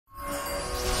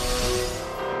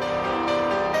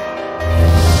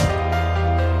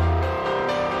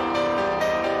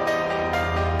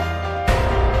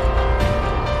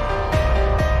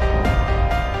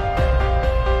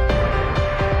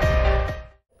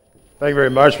Thank you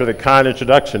very much for the kind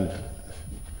introduction,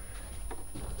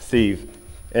 Steve.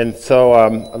 And so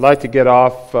I'd like to get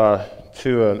off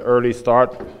to an early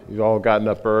start. You've all gotten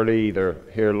up early, either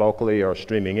here locally or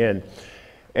streaming in,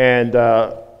 and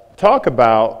talk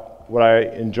about what I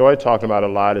enjoy talking about a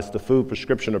lot is the food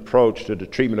prescription approach to the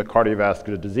treatment of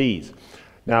cardiovascular disease.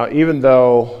 Now, even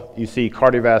though you see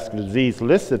cardiovascular disease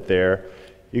listed there,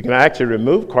 you can actually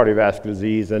remove cardiovascular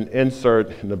disease and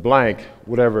insert in the blank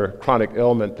whatever chronic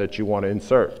ailment that you want to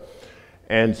insert.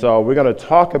 And so we're going to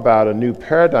talk about a new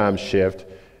paradigm shift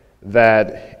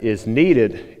that is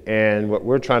needed, and what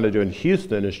we're trying to do in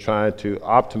Houston is trying to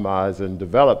optimize and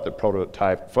develop the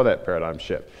prototype for that paradigm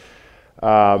shift.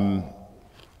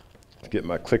 Get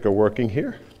my clicker working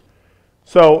here.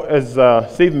 So as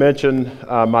Steve mentioned,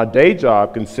 my day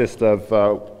job consists of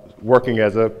working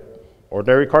as an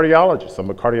ordinary cardiologist. I'm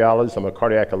a cardiologist, I'm a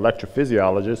cardiac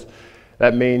electrophysiologist.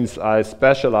 That means I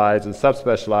specialize and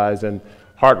subspecialize in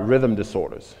heart rhythm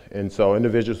disorders. And so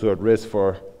individuals who are at risk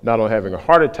for not only having a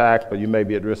heart attack, but you may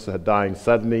be at risk of dying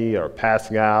suddenly or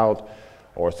passing out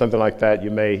or something like that, you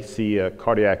may see a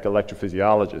cardiac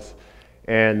electrophysiologist.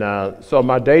 And so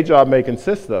my day job may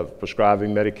consist of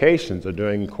prescribing medications or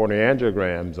doing coronary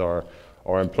angiograms or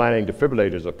implanting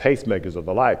defibrillators or pacemakers or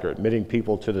the like, or admitting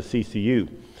people to the CCU.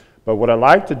 But what I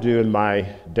like to do in my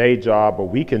day job or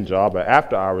weekend job or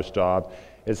after hours job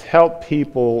is help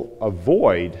people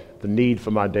avoid the need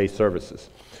for my day services.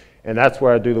 And that's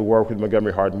where I do the work with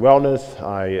Montgomery Heart and Wellness.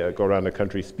 I go around the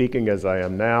country speaking as I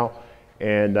am now,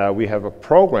 and we have a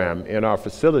program in our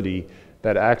facility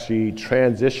that actually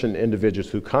transition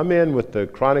individuals who come in with the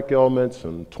chronic ailments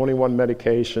and 21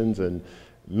 medications and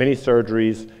many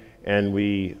surgeries, and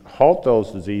we halt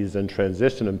those diseases and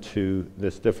transition them to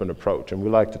this different approach. And we'd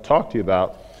like to talk to you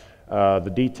about the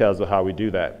details of how we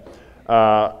do that.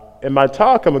 In my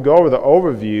talk, I'm going to go over the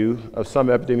overview of some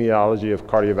epidemiology of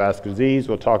cardiovascular disease.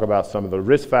 We'll talk about some of the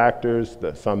risk factors,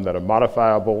 some that are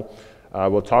modifiable.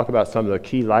 We'll talk about some of the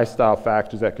key lifestyle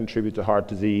factors that contribute to heart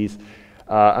disease.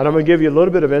 And I'm going to give you a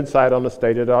little bit of insight on the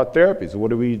state-of-the-art therapies. What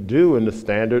do we do in the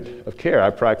standard of care? I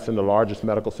practice in the largest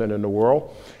medical center in the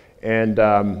world, and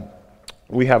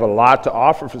we have a lot to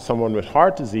offer for someone with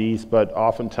heart disease, but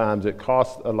oftentimes it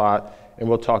costs a lot, and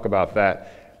we'll talk about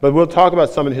that. But we'll talk about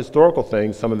some of the historical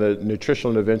things, some of the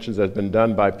nutritional interventions that have been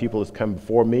done by people that's come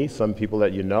before me, some people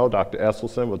that you know, Dr.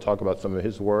 Esselson. We'll talk about some of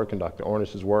his work and Dr.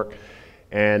 Ornish's work,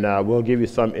 and we'll give you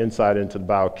some insight into the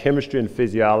biochemistry and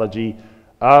physiology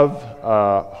of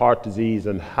heart disease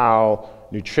and how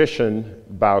nutrition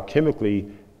biochemically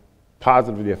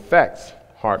positively affects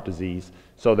heart disease.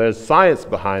 So there's science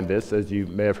behind this, as you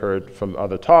may have heard from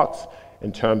other talks,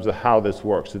 in terms of how this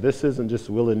works. So this isn't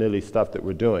just willy-nilly stuff that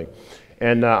we're doing.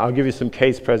 And I'll give you some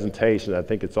case presentations. I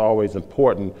think it's always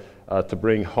important to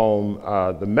bring home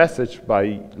the message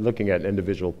by looking at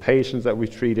individual patients that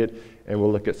we've treated, and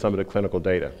we'll look at some of the clinical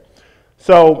data.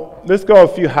 So let's go a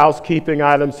few housekeeping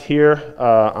items here.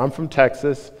 I'm from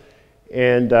Texas,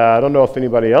 and I don't know if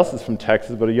anybody else is from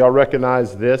Texas, but y'all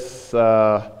recognize this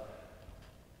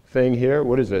thing here?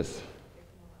 What is this?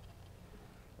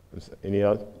 Any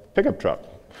other? Pickup truck.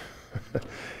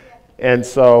 And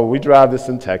so we drive this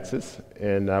in Texas,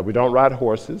 and we don't ride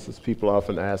horses, as people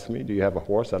often ask me, do you have a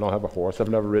horse? I don't have a horse. I've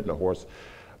never ridden a horse.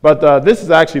 But this is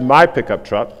actually my pickup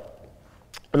truck.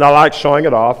 And I like showing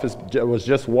it off. It was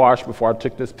just washed before I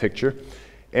took this picture.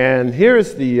 And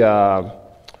here's the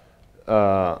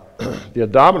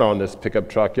odometer on this pickup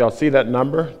truck. Y'all see that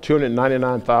number?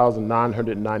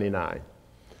 299,999.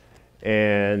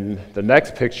 And the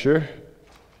next picture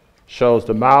shows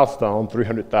the milestone,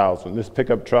 300,000. This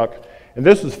pickup truck, and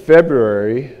this was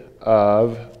February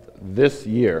of this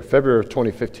year, February of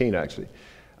 2015 actually.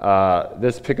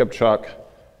 This pickup truck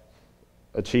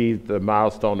achieved the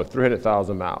milestone of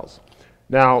 300,000 miles.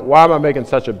 Now, why am I making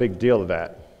such a big deal of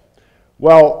that?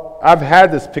 Well, I've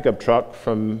had this pickup truck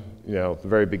from the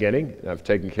very beginning. I've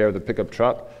taken care of the pickup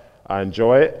truck. I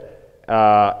enjoy it.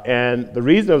 And the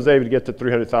reason I was able to get to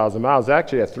 300,000 miles,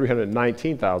 actually at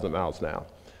 319,000 miles now.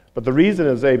 But the reason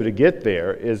I was able to get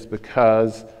there is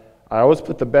because I always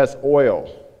put the best oil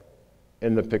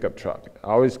in the pickup truck. I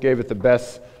always gave it the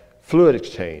best fluid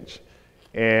exchange.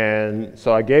 And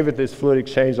so I gave it this fluid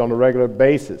exchange on a regular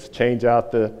basis, change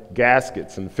out the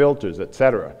gaskets and filters,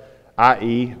 etc.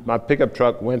 i.e. my pickup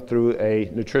truck went through a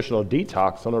nutritional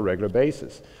detox on a regular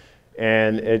basis.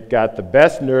 And it got the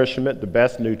best nourishment, the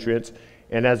best nutrients,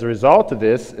 and as a result of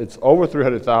this, it's over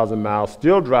 300,000 miles,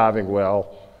 still driving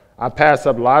well. I pass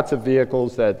up lots of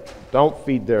vehicles that don't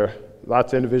feed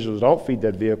lots of individuals don't feed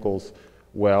their vehicles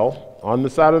well on the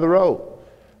side of the road.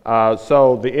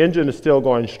 So the engine is still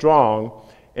going strong,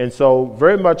 And so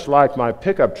very much like my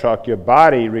pickup truck, your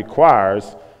body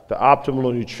requires the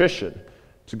optimal nutrition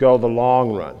to go the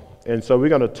long run. And so we're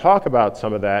going to talk about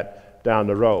some of that down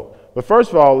the road. But first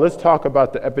of all, let's talk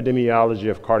about the epidemiology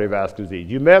of cardiovascular disease.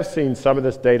 You may have seen some of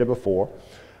this data before.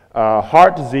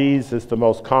 Heart disease is the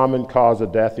most common cause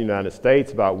of death in the United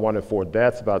States, about 1 in 4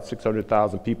 deaths, about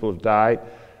 600,000 people have died.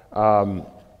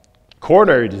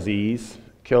 Coronary disease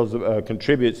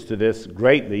contributes to this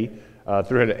greatly,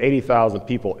 380,000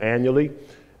 people annually.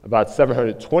 About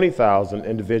 720,000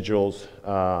 individuals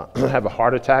have a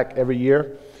heart attack every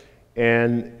year,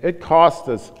 and it costs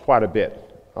us quite a bit.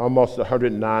 Almost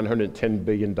 $109, $110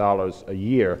 billion a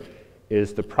year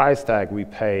is the price tag we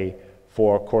pay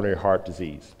for coronary heart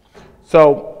disease.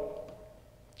 So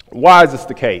why is this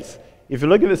the case? If you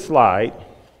look at this slide,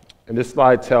 and this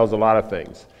slide tells a lot of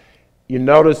things, you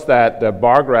notice that there are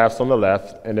bar graphs on the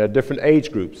left, and there are different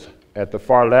age groups. At the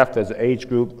far left, there's an age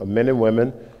group of men and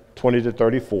women, 20 to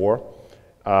 34.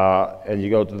 And you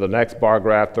go to the next bar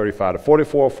graph, 35 to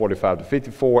 44, 45 to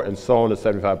 54, and so on to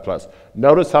 75 plus.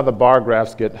 Notice how the bar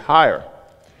graphs get higher.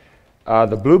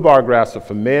 The blue bar graphs are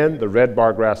for men, the red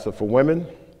bar graphs are for women.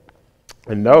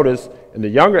 And notice in the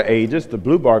younger ages, the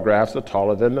blue bar graphs are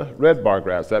taller than the red bar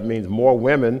graphs. That means more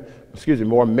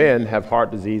men have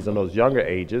heart disease in those younger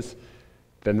ages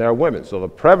than there are women. So the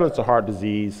prevalence of heart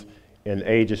disease in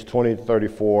ages 20 to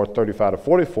 34, 35 to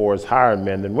 44 is higher in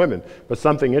men than women. But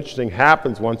something interesting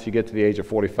happens once you get to the age of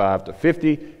 45 to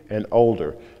 50 and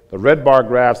older. The red bar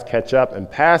graphs catch up and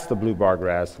pass the blue bar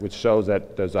graphs, which shows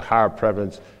that there's a higher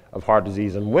prevalence of heart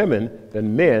disease in women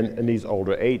than men in these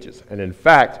older ages. And in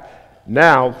fact,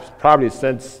 now, probably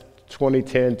since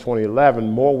 2010, 2011,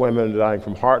 more women are dying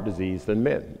from heart disease than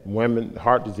men.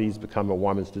 Heart disease become a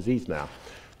woman's disease now.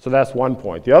 So that's one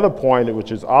point. The other point,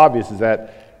 which is obvious, is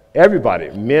that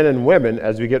everybody, men and women,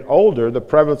 as we get older, the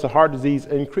prevalence of heart disease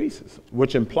increases,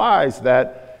 which implies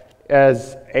that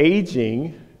as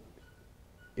aging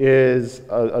is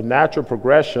a natural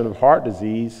progression of heart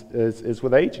disease is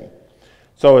with aging.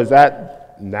 So is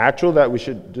that natural that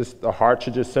the heart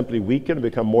should just simply weaken and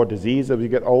become more diseased as we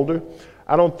get older?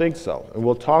 I don't think so, and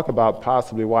we'll talk about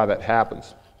possibly why that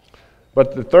happens.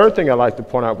 But the third thing I'd like to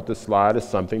point out with this slide is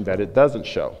something that it doesn't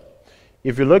show.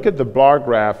 If you look at the bar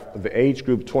graph of the age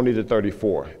group 20 to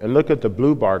 34, and look at the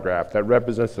blue bar graph that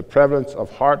represents the prevalence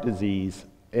of heart disease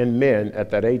in men at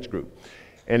that age group,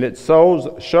 and it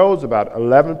shows about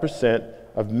 11%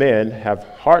 of men have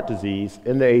heart disease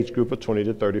in the age group of 20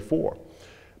 to 34.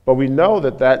 But we know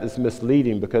that that is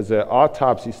misleading because there are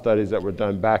autopsy studies that were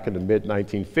done back in the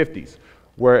mid-1950s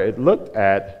where it looked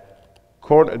at,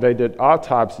 they did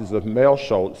autopsies of male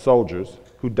soldiers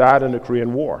who died in the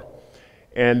Korean War.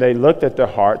 And they looked at their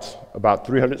hearts, about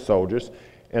 300 soldiers,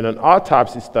 and in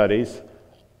autopsy studies,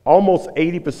 almost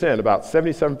 80%, about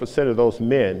 77% of those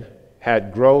men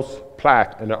had gross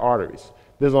plaque in their arteries.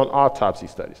 This is on autopsy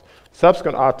studies.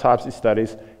 Subsequent autopsy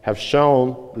studies have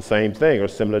shown the same thing or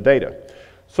similar data.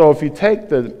 So if you take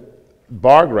the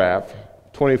bar graph,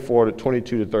 24 to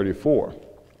 22 to 34,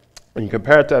 and you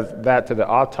compare that to the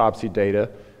autopsy data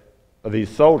of these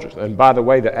soldiers, and by the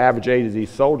way, the average age of these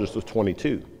soldiers was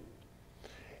 22.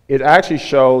 It actually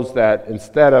shows that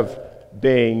instead of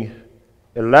being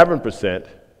 11%,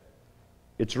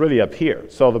 it's really up here.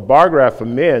 So the bar graph for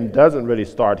men doesn't really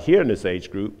start here in this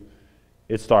age group.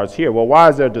 It starts here. Well, why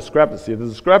is there a discrepancy? There's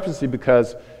a discrepancy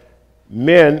because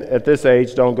men at this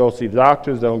age don't go see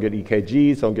doctors, don't get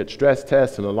EKGs, don't get stress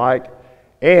tests and the like,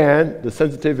 and the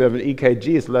sensitivity of an EKG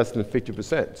is less than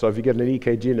 50%. So if you get an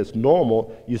EKG and it's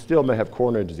normal, you still may have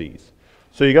coronary disease.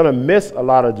 So you're going to miss a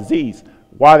lot of disease.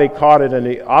 Why they caught it in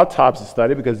the autopsy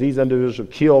study? Because these individuals were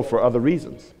killed for other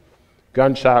reasons.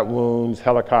 Gunshot wounds,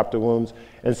 helicopter wounds.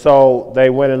 And so they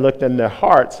went and looked in their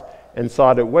hearts and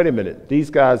saw that, wait a minute, these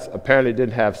guys apparently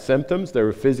didn't have symptoms. They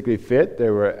were physically fit. They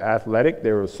were athletic.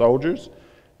 They were soldiers.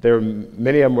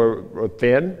 Many of them were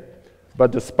thin.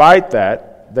 But despite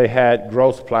that, they had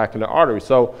gross plaque in the artery.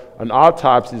 So an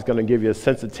autopsy is going to give you a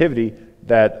sensitivity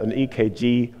that an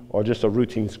EKG or just a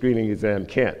routine screening exam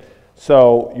can't.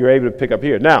 So you're able to pick up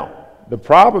here. Now, the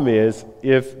problem is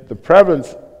if the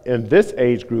prevalence in this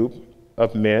age group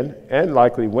of men and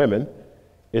likely women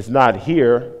is not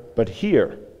here, but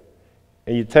here,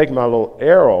 and you take my little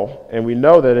arrow, and we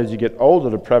know that as you get older,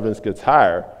 the prevalence gets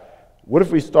higher. What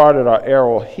if we started our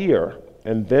arrow here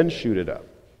and then shoot it up?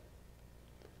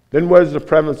 Then what is the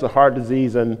prevalence of heart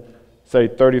disease in, say,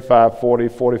 35, 40,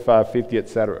 45, 50, et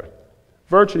cetera?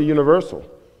 Virtually universal.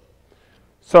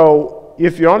 So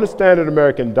if you understand an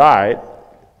American diet,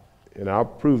 and I'll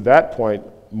prove that point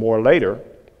more later,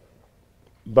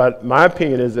 but my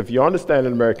opinion is if you understand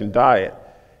an American diet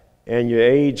and you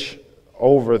age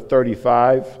over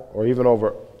 35 or even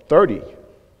over 30,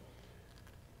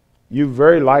 you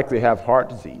very likely have heart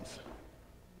disease.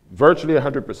 Virtually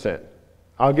 100%.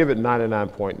 I'll give it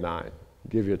 99.9,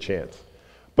 give you a chance.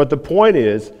 But the point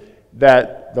is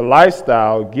that the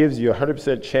lifestyle gives you a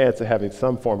 100% chance of having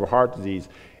some form of heart disease.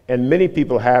 And many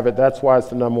people have it. That's why it's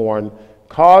the #1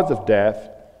 cause of death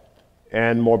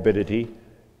and morbidity.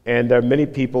 And there are many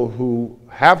people who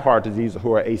have heart disease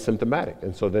who are asymptomatic.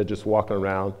 And so they're just walking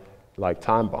around like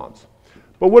time bombs.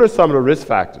 But what are some of the risk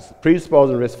factors?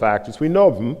 Predisposing risk factors, we know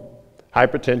of them.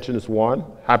 Hypertension is one,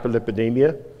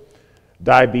 hyperlipidemia,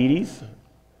 diabetes,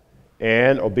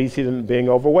 and obesity and being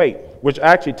overweight, which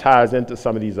actually ties into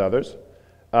some of these others.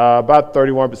 About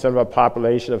 31% of our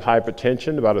population have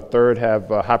hypertension. About a third have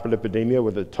hyperlipidemia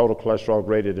with a total cholesterol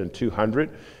greater than 200.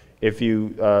 If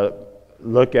you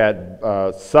look at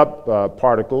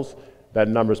subparticles, that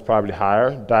number is probably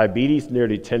higher. Diabetes,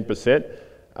 nearly 10%.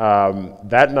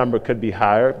 That number could be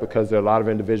higher because there are a lot of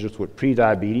individuals with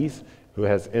prediabetes who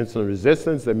has insulin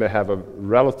resistance. They may have a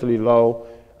relatively low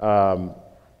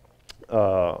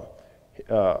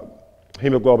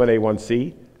hemoglobin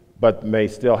A1C, but may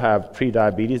still have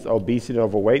prediabetes, obesity, and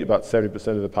overweight, about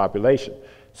 70% of the population.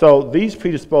 So these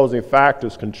predisposing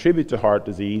factors contribute to heart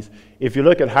disease. If you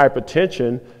look at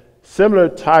hypertension, similar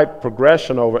type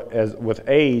progression with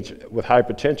age with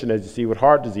hypertension as you see with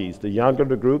heart disease. The younger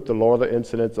the group, the lower the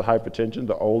incidence of hypertension.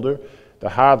 The older, the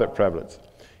higher the prevalence.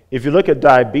 If you look at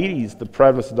diabetes, the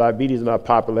prevalence of diabetes in our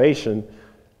population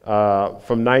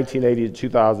from 1980 to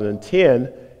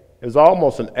 2010 is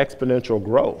almost an exponential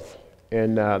growth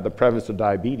in the prevalence of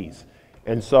diabetes.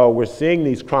 And so we're seeing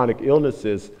these chronic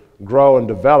illnesses grow and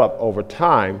develop over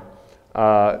time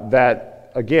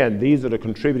that, again, these are the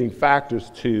contributing factors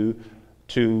to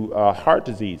heart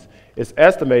disease. It's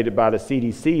estimated by the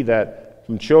CDC that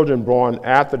from children born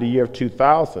after the year of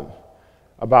 2000,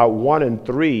 about 1 in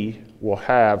 3 will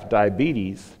have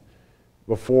diabetes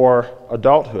before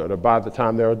adulthood or by the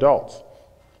time they're adults.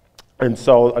 And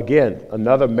so, again,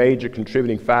 another major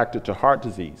contributing factor to heart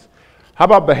disease. How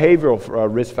about behavioral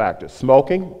risk factors?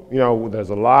 Smoking, you know, there's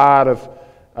a lot of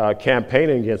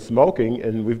campaigning against smoking,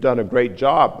 and we've done a great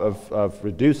job of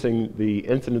reducing the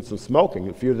incidence of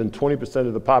smoking. Fewer than 20%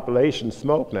 of the population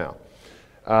smoke now.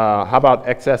 How about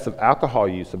excessive alcohol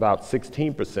use? About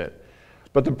 16%.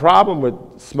 But the problem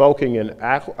with smoking and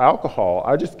alcohol,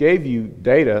 I just gave you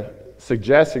data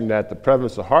suggesting that the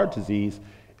prevalence of heart disease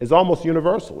is almost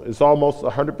universal. It's almost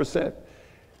 100%.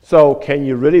 So can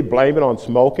you really blame it on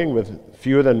smoking with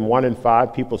fewer than 1 in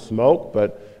 5 people smoke,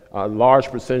 but a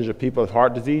large percentage of people with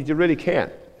heart disease? You really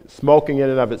can't. Smoking in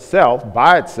and of itself,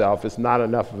 by itself, is not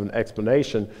enough of an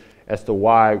explanation as to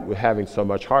why we're having so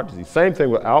much heart disease. Same thing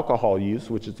with alcohol use,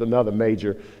 which is another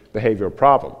major behavioral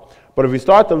problem. But if we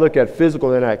start to look at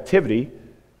physical inactivity,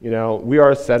 you know, we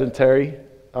are a sedentary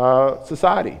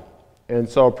society. And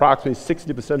so approximately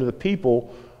 60% of the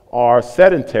people are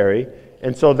sedentary,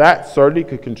 and so that certainly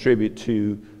could contribute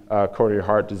to coronary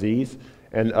heart disease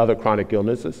and other chronic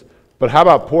illnesses. But how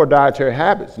about poor dietary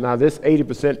habits? Now, this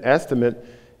 80% estimate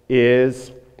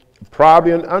is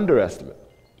probably an underestimate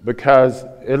because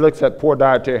it looks at poor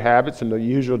dietary habits, and the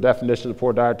usual definition of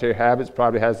poor dietary habits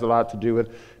probably has a lot to do with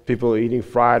people eating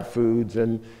fried foods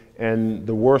and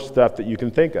the worst stuff that you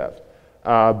can think of.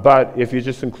 But if you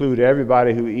just include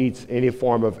everybody who eats any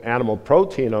form of animal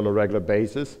protein on a regular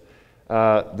basis,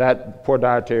 that poor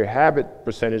dietary habit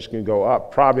percentage can go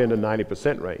up, probably in the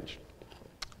 90% range.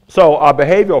 So our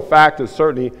behavioral factors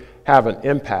certainly have an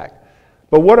impact.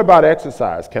 But what about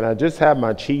exercise? Can I just have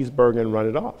my cheeseburger and run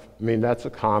it off? I mean, that's a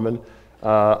common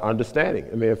understanding.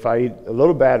 I mean, if I eat a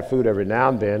little bad food every now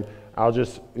and then, I'll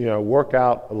just, you know, work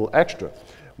out a little extra.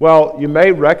 Well, you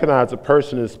may recognize a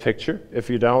person in this picture. If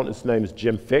you don't, his name is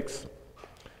Jim Fixx.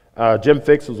 Jim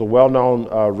Fixx was a well-known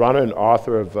runner and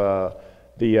author of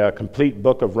the complete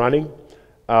book of running.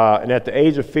 And at the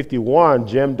age of 51,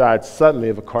 Jim died suddenly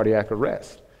of a cardiac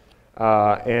arrest.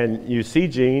 And you see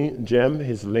Jim,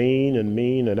 he's lean and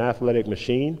mean, an athletic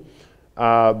machine.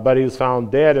 But he was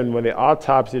found dead, and when they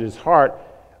autopsied his heart,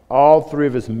 all 3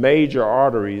 of his major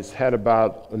arteries had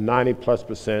about a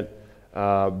 90+%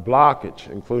 blockage,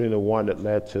 including the one that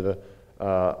led to the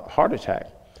heart attack.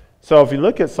 So if you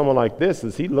look at someone like this,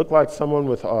 does he look like someone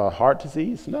with heart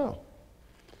disease? No.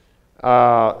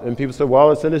 And people say,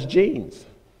 well, it's in his genes.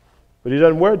 But he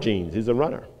doesn't wear jeans. He's a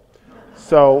runner.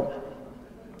 So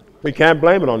we can't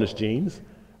blame it on his genes.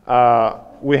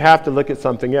 We have to look at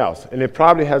something else. And it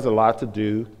probably has a lot to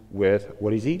do with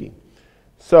what he's eating.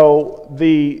 So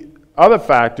the other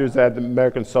factors that the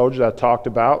American soldiers I talked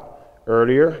about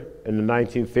earlier, in the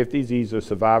 1950s. These are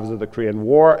survivors of the Korean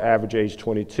War, average age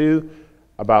 22.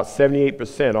 About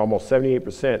 78%, almost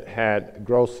 78% had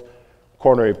gross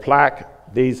coronary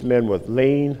plaque. These men were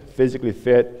lean, physically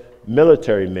fit,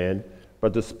 military men,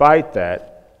 but despite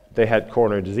that, they had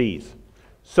coronary disease.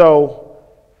 So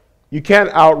you can't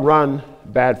outrun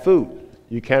bad food.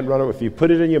 You can't run it. If you put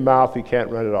it in your mouth, you can't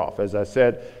run it off. As I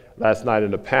said last night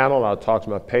in the panel, I talked to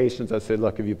my patients. I said,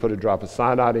 look, if you put a drop of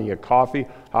cyanide in your coffee,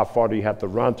 how far do you have to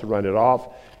run it off?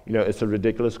 You know, it's a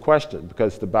ridiculous question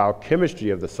because it's the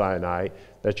biochemistry of the cyanide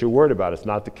that you're worried about. It's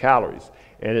not the calories.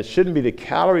 And it shouldn't be the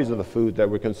calories of the food that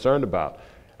we're concerned about.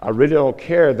 I really don't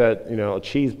care that, you know, a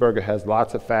cheeseburger has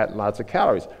lots of fat and lots of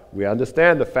calories. We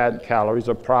understand the fat and calories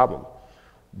are a problem.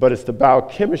 But it's the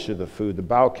biochemistry of the food, the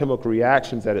biochemical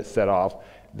reactions that it set off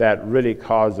that really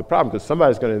cause the problem. Because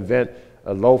somebody's going to invent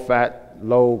a low-fat,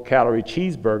 low-calorie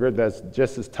cheeseburger that's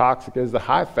just as toxic as the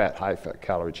high-fat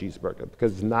calorie cheeseburger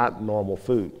because it's not normal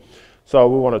food. So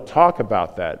we want to talk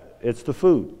about that. It's the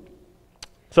food.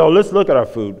 So let's look at our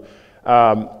food.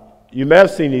 You may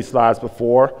have seen these slides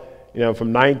before. You know,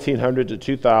 from 1900 to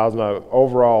 2000, our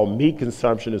overall meat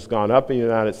consumption has gone up in the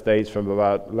United States from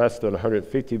about less than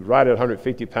 150, right at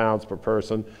 150 pounds per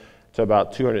person to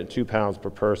about 202 pounds per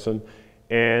person.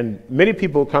 And many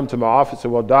people come to my office and say,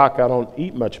 well, doc, I don't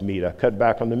eat much meat. I cut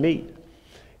back on the meat.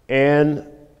 And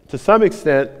to some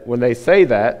extent, when they say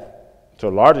that, to a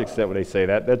large extent when they say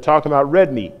that, they're talking about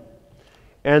red meat.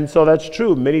 And so that's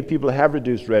true. Many people have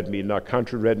reduced red meat. In our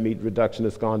country, red meat reduction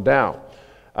has gone down.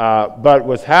 But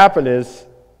what's happened is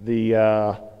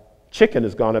the chicken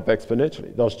has gone up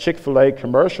exponentially. Those Chick-fil-A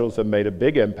commercials have made a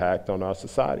big impact on our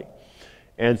society.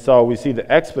 And so we see the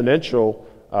exponential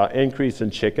increase in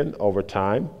chicken over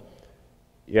time.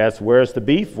 Yes, where's the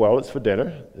beef? Well, it's for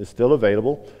dinner. It's still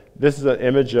available. This is an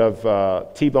image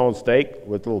of T-bone steak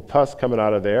with a little pus coming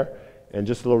out of there. And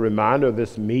just a little reminder of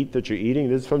this meat that you're eating.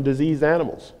 This is from diseased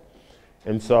animals.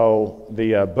 And so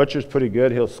the butcher's pretty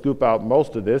good. He'll scoop out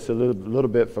most of this, a little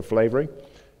bit for flavoring.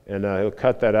 And he'll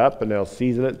cut that up and they'll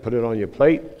season it, put it on your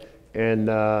plate, and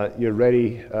you're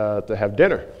ready to have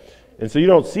dinner. And so you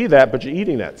don't see that, but you're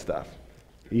eating that stuff.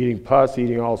 You're eating pus,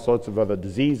 eating all sorts of other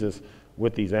diseases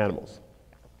with these animals.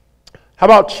 How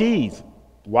about cheese?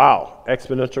 Wow,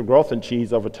 exponential growth in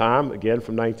cheese over time. Again,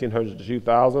 from 1900 to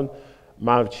 2000,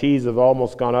 amount of cheese have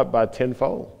almost gone up by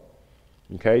tenfold.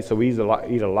 Okay, so we eat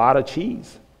a lot of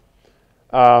cheese.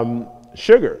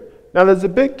 Sugar. Now, there's a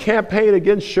big campaign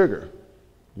against sugar.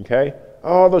 Okay,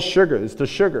 oh, the sugar, it's the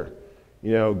sugar.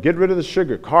 You know, get rid of the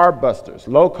sugar, carb busters,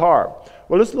 low carb.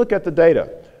 Well, let's look at the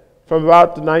data. From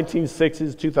about the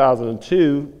 1960s,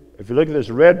 2002, if you look at this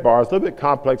red bar, it's a little bit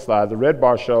complex slide. The red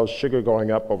bar shows sugar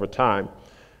going up over time,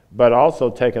 but also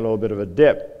taking a little bit of a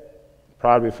dip.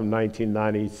 Probably from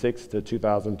 1996 to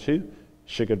 2002,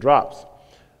 sugar drops.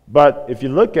 But if you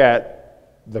look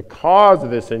at the cause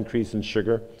of this increase in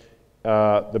sugar,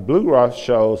 the blue graph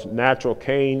shows natural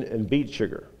cane and beet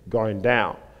sugar going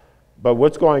down. But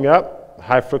what's going up?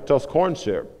 High fructose corn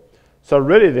syrup. So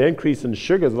really the increase in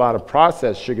sugar is a lot of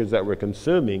processed sugars that we're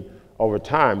consuming over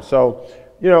time. So,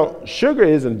 you know, sugar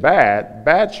isn't bad.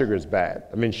 Bad sugar is bad.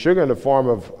 I mean, sugar in the form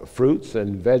of fruits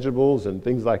and vegetables and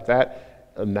things like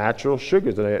that, natural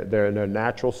sugars, they're in their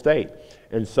natural state.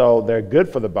 And so they're good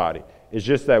for the body. It's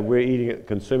just that we're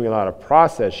consuming a lot of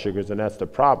processed sugars, and that's the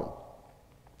problem.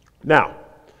 Now,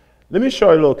 let me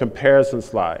show you a little comparison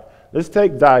slide. Let's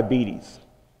take diabetes,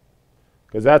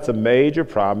 because that's a major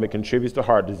problem. It contributes to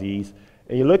heart disease.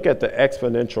 And you look at the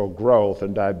exponential growth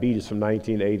in diabetes from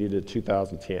 1980 to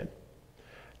 2010.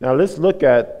 Now, let's look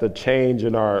at the change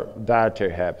in our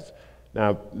dietary habits.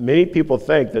 Now, many people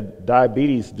think that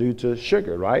diabetes is due to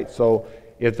sugar, right? So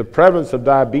if the prevalence of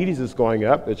diabetes is going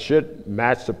up, it should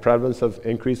match the prevalence of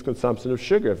increased consumption of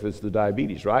sugar if it's the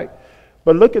diabetes, right?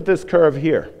 But look at this curve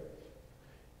here.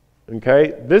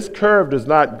 Okay, this curve does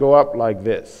not go up like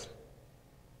this.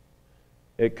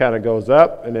 It kind of goes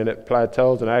up and then it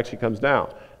plateaus and actually comes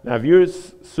down. Now, if you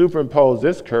superimpose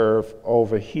this curve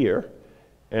over here,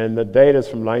 and the data is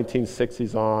from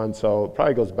 1960s on, so it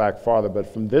probably goes back farther,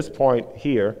 but from this point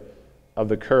here of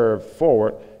the curve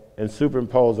forward and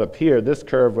superimpose up here, this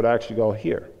curve would actually go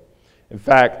here. In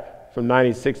fact, from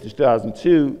 1996 to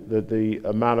 2002, the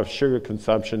amount of sugar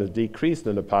consumption has decreased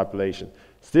in the population,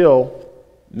 still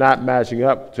not matching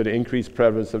up to the increased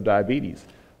prevalence of diabetes.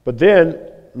 But then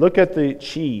look at the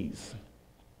cheese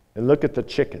and look at the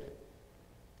chicken.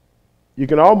 You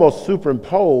can almost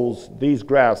superimpose these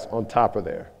graphs on top of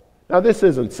there. Now, this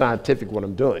isn't scientific what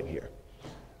I'm doing here,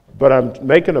 but I'm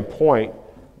making a point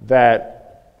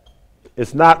that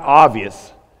it's not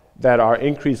obvious that our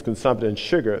increased consumption in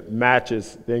sugar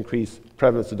matches the increased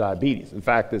prevalence of diabetes. In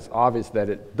fact, it's obvious that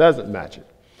it doesn't match it.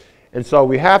 And so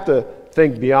we have to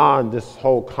think beyond this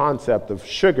whole concept of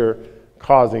sugar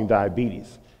causing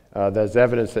diabetes. There's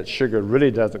evidence that sugar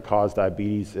really doesn't cause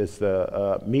diabetes. It's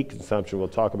the meat consumption. We'll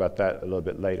talk about that a little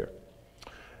bit later.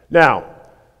 Now,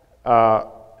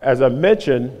 as I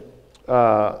mentioned,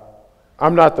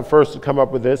 I'm not the first to come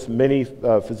up with this. Many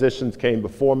physicians came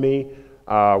before me,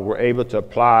 were able to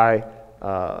apply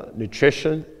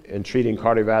nutrition in treating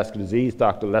cardiovascular disease.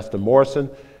 Dr. Lester Morrison,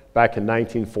 back in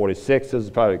 1946, this is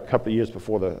probably a couple of years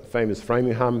before the famous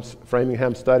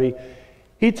Framingham study.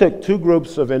 He took two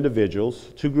groups of individuals,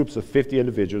 two groups of 50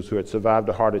 individuals who had survived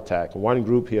a heart attack. One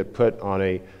group he had put on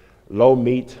a low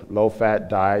meat, low fat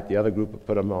diet. The other group had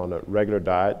put them on a regular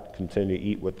diet, continue to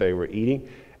eat what they were eating.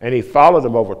 And he followed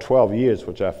them over 12 years,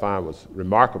 which I find was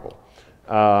remarkable.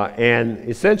 And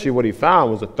essentially what he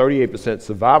found was a 38%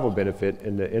 survival benefit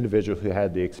in the individuals who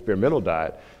had the experimental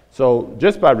diet. So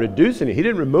just by reducing it, he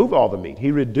didn't remove all the meat. He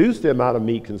reduced the amount of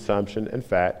meat consumption and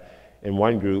fat in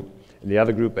one group, and the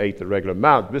other group ate the regular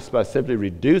amount. Just by simply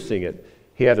reducing it,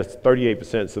 he had a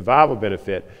 38% survival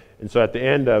benefit. And so at the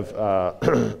end of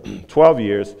 12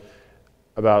 years,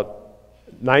 about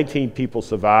 19 people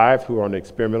survived who were on the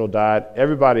experimental diet.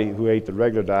 Everybody who ate the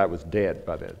regular diet was dead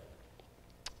by then.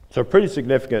 So a pretty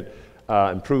significant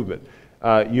improvement.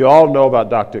 You all know about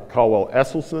Dr. Caldwell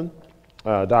Esselstyn.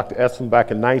 Dr. Esselstyn,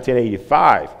 back in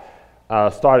 1985,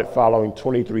 started following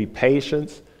 23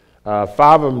 patients. 5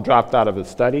 of them dropped out of his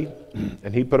study,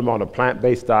 and he put them on a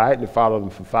plant-based diet and followed them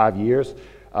for 5 years.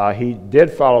 He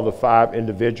did follow the 5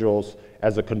 individuals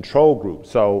as a control group.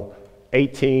 So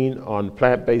 18 on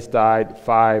plant-based diet,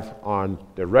 5 on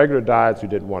the regular diets who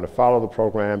didn't want to follow the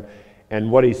program. And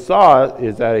what he saw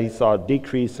is that he saw a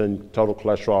decrease in total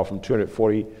cholesterol from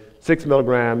 246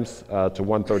 milligrams to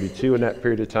 132 in that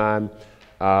period of time.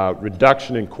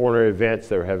 Reduction in coronary events.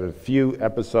 They were having few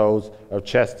episodes of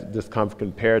chest discomfort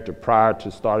compared to prior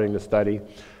to starting the study.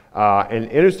 And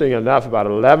interesting enough, about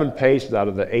 11 patients out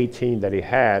of the 18 that he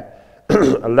had,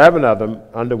 11 of them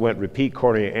underwent repeat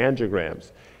coronary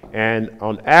angiograms. And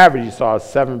on average, you saw a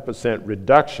 7%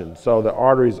 reduction. So the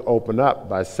arteries open up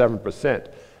by 7%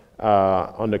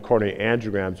 on the coronary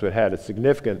angiograms, so it had a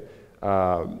significant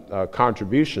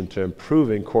contribution to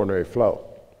improving coronary flow.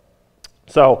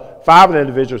 So 5 of the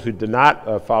individuals who did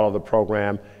not follow the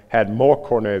program had more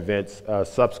coronary events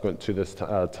subsequent to this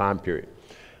time period.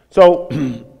 So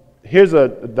here's a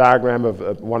diagram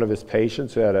of one of his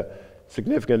patients who had a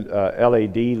significant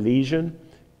LAD lesion,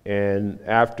 and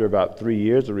after about 3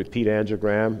 years of repeat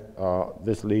angiogram,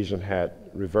 this lesion had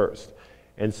reversed.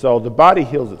 And so the body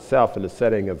heals itself in the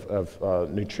setting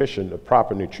of nutrition, of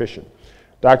proper nutrition.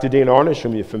 Dr. Dean Ornish,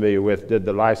 whom you're familiar with, did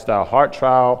the lifestyle heart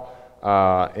trial.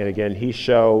 And again, he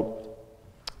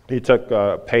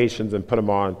took patients and put them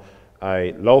on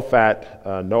a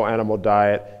low-fat, no animal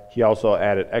diet. He also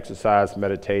added exercise,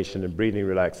 meditation, and breathing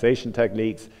relaxation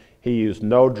techniques. He used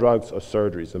no drugs or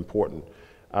surgeries, important.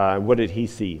 And what did he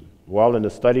see? Well, in the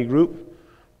study group,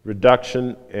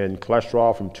 reduction in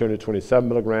cholesterol from 227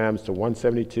 milligrams to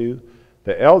 172.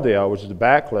 The LDL, which is the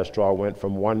bad cholesterol, went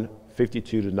from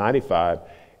 152 to 95.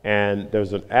 And there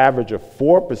was an average of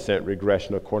 4%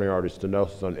 regression of coronary artery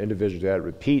stenosis on individuals who had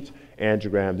repeat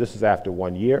angiogram. This is after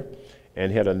 1 year.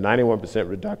 And he had a 91%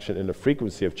 reduction in the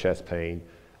frequency of chest pain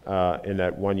in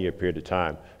that 1 year period of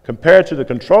time. Compared to the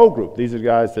control group, these are the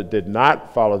guys that did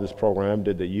not follow this program,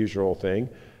 did the usual thing,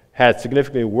 had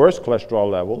significantly worse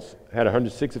cholesterol levels, had a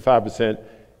 165%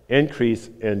 increase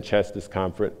in chest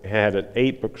discomfort, had an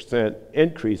 8%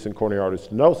 increase in coronary artery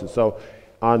stenosis. So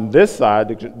on this side,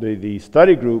 the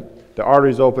study group, the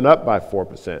arteries open up by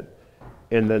 4%.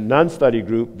 In the non-study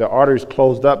group, the arteries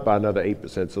closed up by another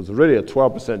 8%. So it's really a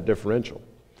 12% differential.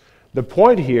 The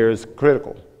point here is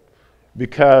critical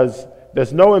because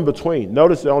there's no in between.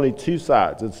 Notice there are only 2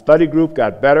 sides. The study group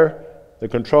got better, the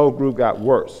control group got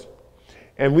worse.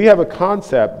 And we have a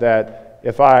concept that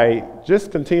if I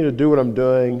just continue to do what I'm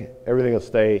doing, everything will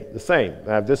stay the same.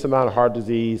 I have this amount of heart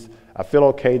disease, I feel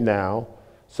okay now,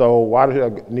 so why do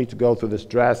I need to go through this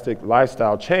drastic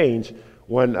lifestyle change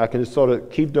when I can just sort of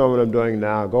keep doing what I'm doing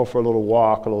now, go for a little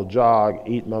walk, a little jog,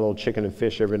 eat my little chicken and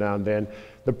fish every now and then.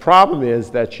 The problem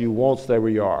is that you won't stay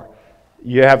where you are.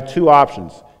 You have 2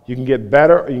 options. You can get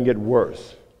better or you can get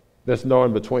worse. There's no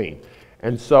in between.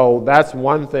 And so that's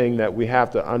one thing that we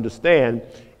have to understand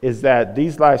is that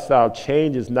these lifestyle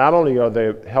changes, not only are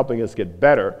they helping us get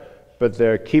better, but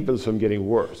they're keeping us from getting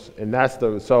worse. And that's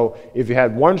so if you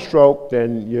had 1 stroke,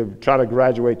 then you're trying to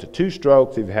graduate to 2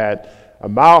 strokes. If you had a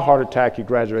mild heart attack, you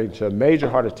graduate to a major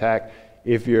heart attack.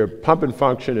 If your pumping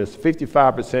function is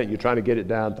 55%, you're trying to get it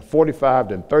down to 45,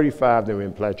 then 35, then we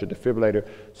implant your defibrillator.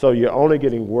 So you're only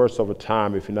getting worse over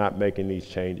time if you're not making these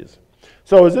changes.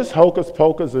 So is this hocus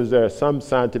pocus, or is there some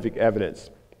scientific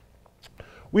evidence?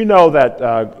 We know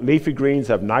that leafy greens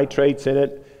have nitrates in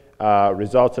it,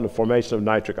 results in the formation of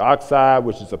nitric oxide,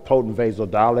 which is a potent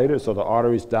vasodilator, so the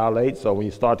arteries dilate. So when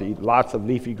you start to eat lots of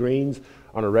leafy greens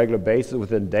on a regular basis,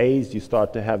 within days, you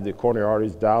start to have the coronary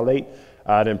arteries dilate.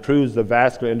 It improves the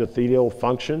vascular endothelial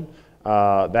function.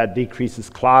 That decreases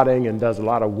clotting and does a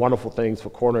lot of wonderful things for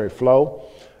coronary flow.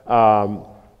 The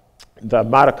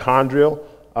mitochondrial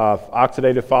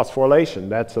oxidative phosphorylation,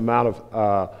 that's the amount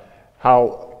of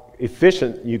how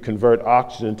efficient you convert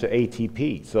oxygen to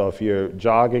ATP. So if you're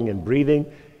jogging and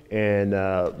breathing, and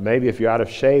maybe if you're out of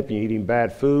shape and you're eating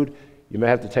bad food, you may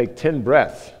have to take 10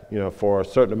 breaths, for a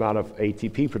certain amount of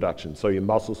ATP production so your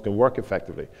muscles can work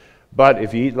effectively. But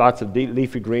if you eat lots of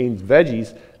leafy greens,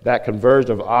 veggies, that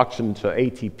conversion of oxygen to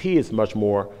ATP is much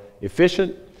more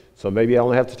efficient. So maybe you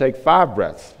only have to take 5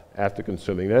 breaths after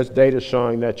consuming. There's data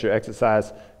showing that your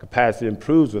exercise capacity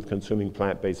improves with consuming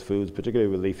plant-based foods,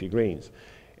 particularly with leafy greens.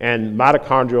 And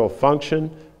mitochondrial function,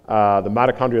 the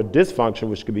mitochondrial dysfunction,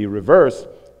 which can be reversed,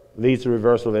 leads to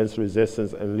reversal of insulin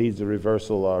resistance and leads to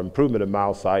reversal or improvement of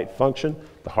myocyte function.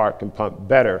 The heart can pump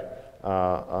better,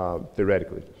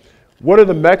 theoretically. What are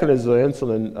the mechanisms of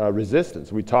insulin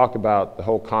resistance? We talk about the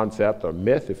whole concept, or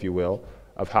myth, if you will,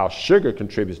 of how sugar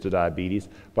contributes to diabetes,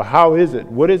 but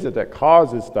what is it that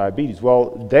causes diabetes?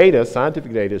 Well,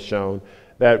 scientific data has shown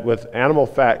that with animal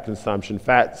fat consumption,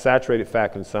 saturated fat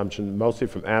consumption, mostly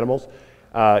from animals,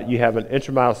 you have an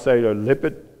intracellular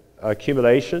lipid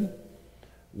accumulation,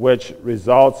 which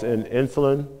results in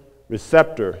insulin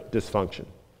receptor dysfunction.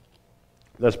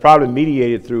 That's probably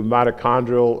mediated through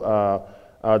mitochondrial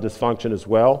dysfunction as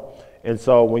well. And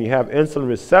so when you have insulin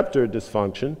receptor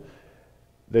dysfunction,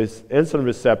 these insulin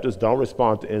receptors don't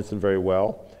respond to insulin very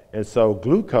well. And so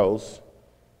glucose,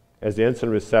 as the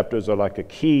insulin receptors are like a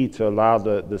key to allow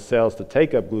the cells to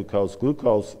take up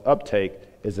glucose uptake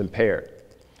is impaired.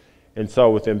 And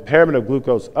so with impairment of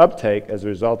glucose uptake, as a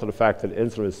result of the fact that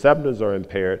insulin receptors are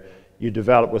impaired, you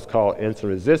develop what's called insulin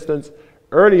resistance.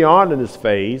 Early on in this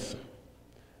phase,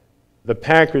 the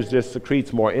pancreas just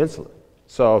secretes more insulin.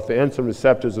 So if the insulin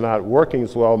receptors are not working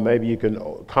as well, maybe you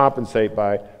can compensate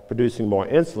by producing more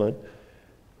insulin.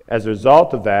 As a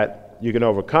result of that, you can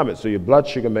overcome it. So your blood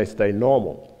sugar may stay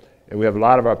normal. And we have a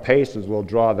lot of our patients will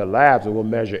draw their labs and we'll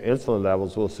measure insulin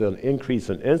levels. We'll see an increase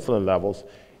in insulin levels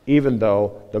even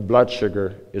though the blood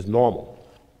sugar is normal.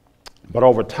 But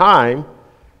over time,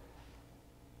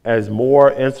 as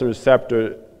more insulin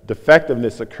receptor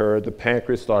defectiveness occurs, the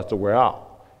pancreas starts to wear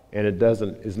out and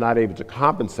is not able to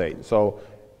compensate. So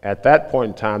at that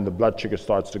point in time, the blood sugar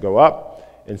starts to go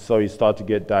up, and so you start to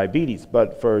get diabetes.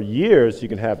 But for years, you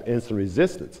can have insulin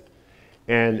resistance.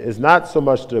 And it's not so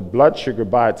much the blood sugar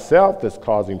by itself that's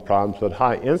causing problems, but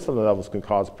high insulin levels can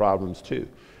cause problems too.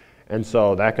 And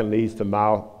so that can lead to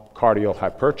myocardial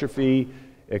hypertrophy.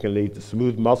 It can lead to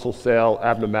smooth muscle cell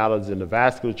abnormalities in the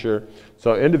vasculature.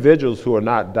 So individuals who are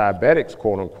not diabetics,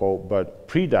 quote unquote, but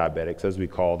pre-diabetics, as we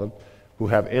call them, who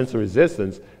have insulin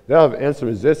resistance, they'll have insulin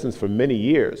resistance for many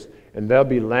years, and they'll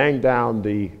be laying down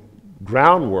the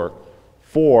groundwork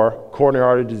for coronary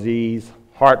artery disease,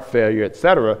 heart failure,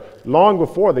 etc., long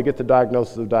before they get the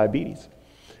diagnosis of diabetes.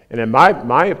 And in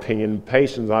my opinion,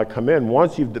 patients I come in,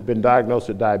 once you've been diagnosed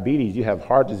with diabetes, you have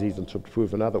heart disease until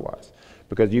proven otherwise,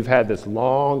 because you've had this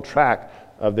long track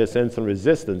of this insulin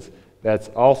resistance that's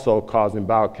also causing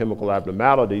biochemical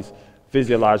abnormalities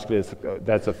physiologically,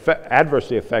 that's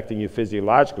adversely affecting you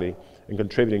physiologically and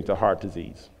contributing to heart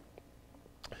disease.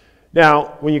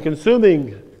 Now, when you're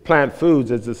consuming plant foods,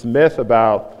 there's this myth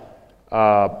about,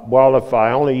 well, if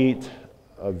I only eat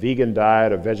a vegan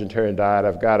diet or vegetarian diet,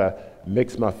 I've got to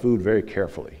mix my food very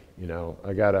carefully.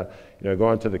 I got to,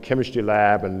 go into the chemistry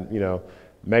lab and,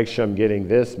 make sure I'm getting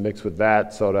this mixed with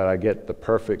that so that I get the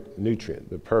perfect nutrient,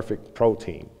 the perfect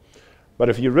protein. But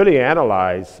if you really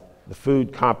analyze the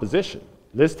food composition,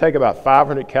 let's take about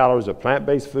 500 calories of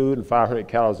plant-based food and 500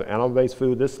 calories of animal-based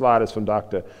food. This slide is from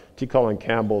Dr. T. Colin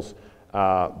Campbell's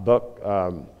book,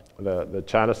 the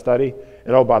China study.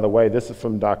 And oh, by the way, this is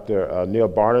from Dr. Neil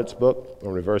Barnett's book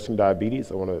on reversing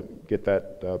diabetes. I want to get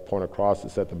that point across.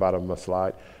 It's at the bottom of my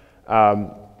slide.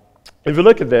 If you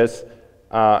look at this,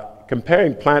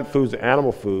 comparing plant foods to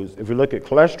animal foods, if we look at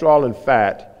cholesterol and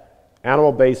fat,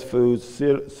 animal-based foods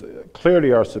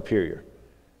clearly are superior.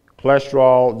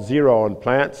 Cholesterol, 0 on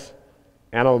plants,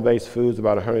 animal-based foods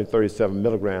about 137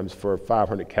 milligrams for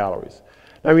 500 calories.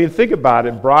 Now, when you think about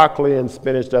it, broccoli and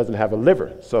spinach doesn't have a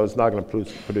liver, so it's not going to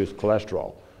produce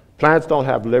cholesterol. Plants don't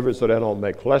have livers, so they don't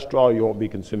make cholesterol. You won't be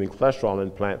consuming cholesterol in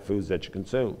plant foods that you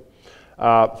consume.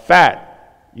 Fat.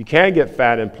 You can get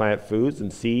fat in plant foods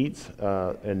and seeds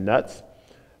and nuts,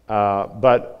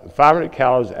 but 500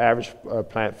 calories average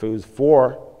plant foods,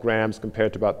 4 grams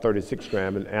compared to about 36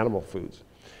 grams in animal foods.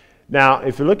 Now,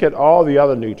 if you look at all the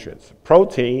other nutrients,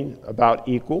 protein about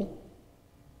equal,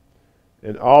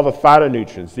 and all the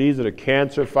phytonutrients, these are the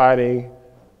cancer-fighting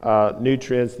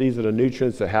nutrients. These are the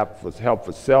nutrients that help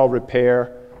with cell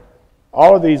repair.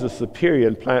 All of these are superior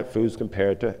in plant foods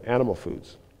compared to animal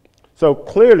foods. So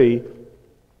clearly,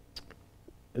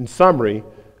 in summary,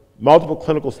 multiple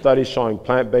clinical studies showing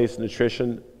plant-based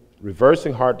nutrition,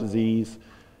 reversing heart disease,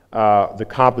 the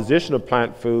composition of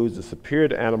plant foods is superior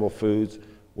to animal foods,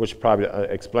 which probably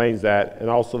explains that, and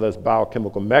also there's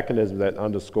biochemical mechanism that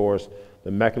underscores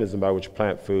the mechanism by which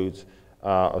plant foods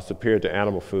are superior to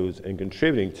animal foods and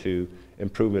contributing to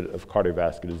improvement of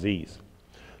cardiovascular disease.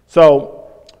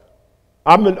 So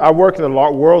I work in the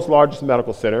world's largest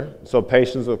medical center, so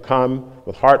patients will come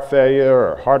with heart failure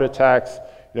or heart attacks.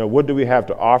 What do we have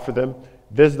to offer them?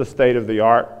 This is the state of the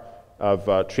art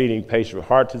of treating patients with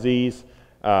heart disease.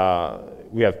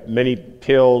 We have many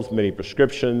pills, many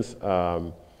prescriptions,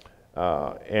 and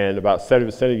about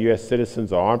 70% of U.S.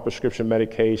 citizens are on prescription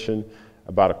medication.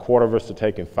 About a quarter of us are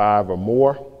taking 5 or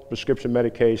more prescription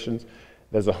medications.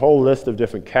 There's a whole list of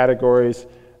different categories.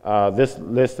 This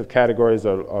list of categories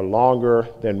are longer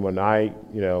than when I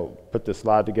put this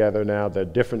slide together now. There are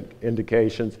different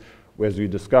indications. As we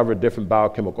discover different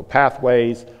biochemical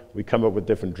pathways, we come up with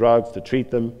different drugs to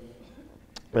treat them.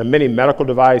 And many medical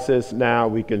devices now,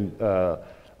 we can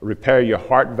repair your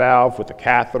heart valve with a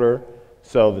catheter.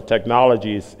 So the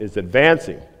technology is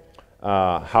advancing.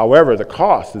 However, the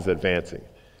cost is advancing.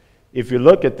 If you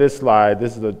look at this slide,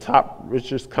 this is the top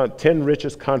 10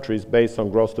 richest countries based on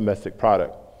gross domestic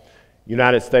product.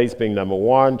 United States being number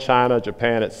 1, China,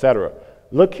 Japan, etc.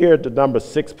 Look here at the number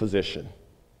 6 position.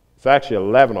 It's actually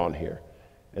 11 on here.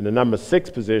 And the number 6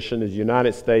 position is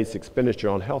United States expenditure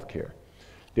on healthcare.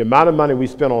 The amount of money we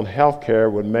spend on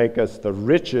healthcare would make us the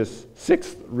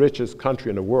 6th richest country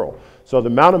in the world. So the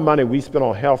amount of money we spend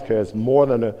on healthcare is more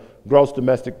than the gross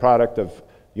domestic product of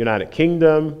United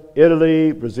Kingdom,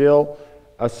 Italy, Brazil.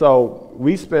 So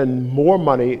we spend more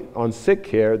money on sick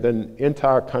care than the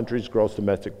entire country's gross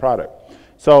domestic product.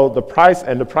 So the price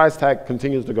tag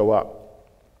continues to go up.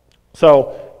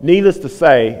 So needless to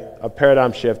say, a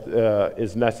paradigm shift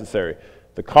is necessary.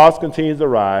 The cost continues to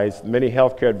rise. Many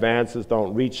healthcare advances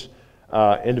don't reach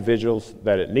individuals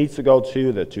that it needs to go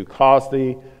to. They're too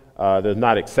costly. They're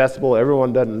not accessible.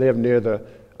 Everyone doesn't live near the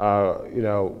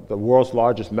world's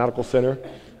largest medical center.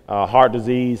 Heart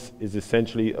disease is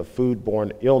essentially a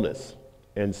foodborne illness.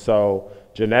 And so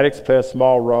genetics play a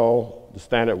small role. The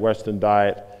standard Western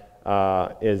diet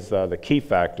is the key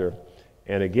factor.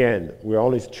 And again, we're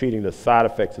only treating the side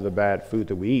effects of the bad food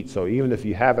that we eat. So even if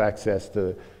you have access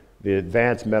to the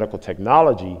advanced medical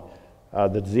technology,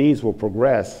 the disease will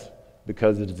progress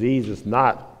because the disease is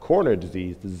not coronary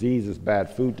disease. The disease is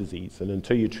bad food disease. And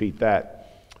until you treat that,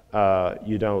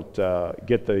 you don't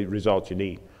get the results you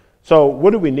need. So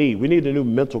what do we need? We need a new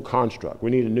mental construct. We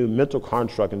need a new mental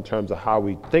construct in terms of how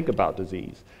we think about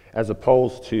disease, as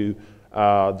opposed to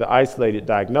the isolated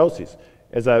diagnosis.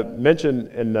 As I mentioned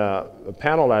in a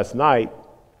panel last night,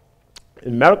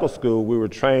 in medical school, we were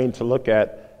trained to look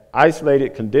at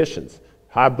isolated conditions: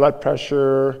 high blood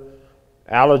pressure,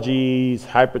 allergies,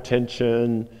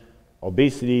 hypertension,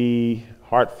 obesity,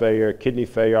 heart failure, kidney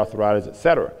failure, arthritis,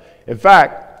 etc. In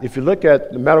fact, if you look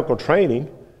at the medical training,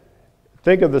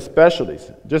 think of the specialties.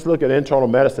 Just look at internal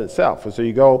medicine itself. So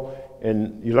you go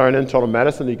and you learn internal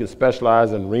medicine, you can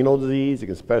specialize in renal disease, you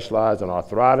can specialize in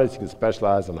arthritis, you can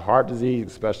specialize in heart disease, you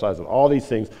can specialize in all these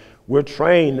things. We're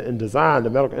trained and designed, the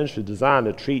medical industry is designed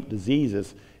to treat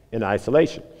diseases in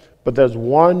isolation. But there's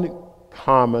one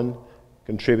common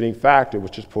contributing factor,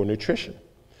 which is poor nutrition.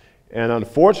 And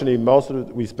unfortunately,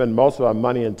 we spend most of our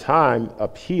money and time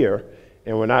up here,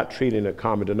 and we're not treating a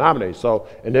common denominator. So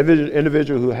an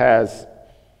individual who has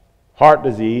heart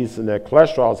disease and their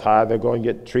cholesterol is high, they're going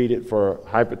to get treated for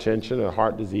hypertension or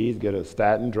heart disease, get a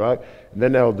statin drug, and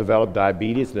then they'll develop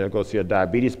diabetes, and they'll go see a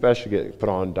diabetes specialist, get put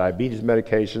on diabetes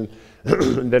medication,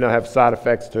 and then they'll have side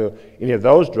effects to any of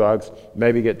those drugs,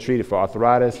 maybe get treated for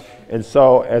arthritis. And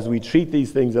so as we treat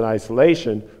these things in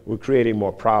isolation, we're creating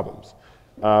more problems.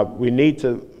 We need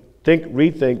to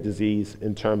rethink disease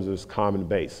in terms of its common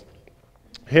base.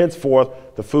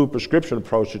 Henceforth, the food prescription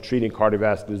approach to treating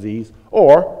cardiovascular disease,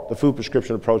 or the food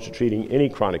prescription approach to treating any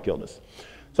chronic illness.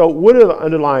 So what are the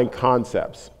underlying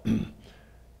concepts?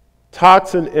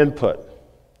 Toxin input.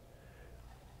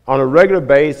 On a regular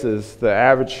basis, the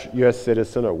average U.S.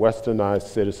 citizen or westernized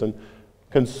citizen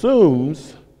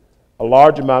consumes a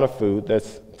large amount of food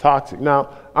that's toxic.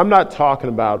 Now, I'm not talking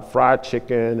about fried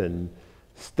chicken and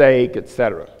steak,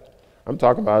 etc. I'm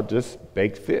talking about just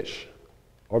baked fish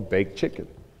or baked chicken,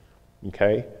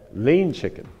 okay? Lean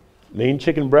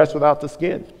chicken breast without the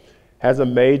skin has a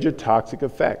major toxic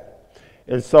effect.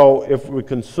 And so if we're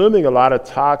consuming a lot of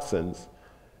toxins,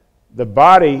 the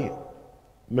body's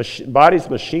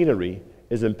machinery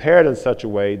is impaired in such a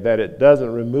way that it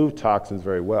doesn't remove toxins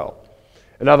very well.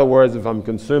 In other words, if I'm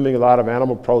consuming a lot of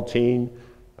animal protein,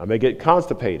 I may get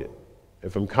constipated.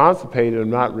 If I'm constipated,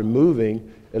 I'm not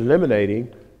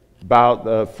eliminating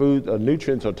about food,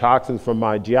 nutrients or toxins from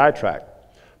my GI tract.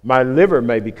 My liver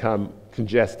may become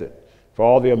congested for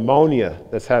all the ammonia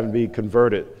that's having to be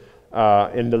converted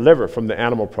in the liver from the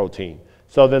animal protein.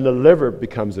 So then the liver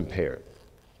becomes impaired.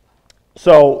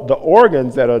 So the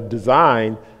organs that are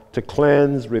designed to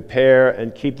cleanse, repair,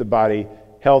 and keep the body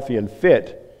healthy and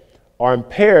fit are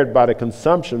impaired by the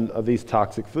consumption of these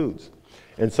toxic foods.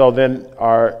 And so then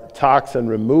our toxin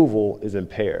removal is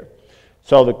impaired.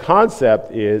 So the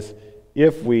concept is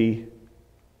if we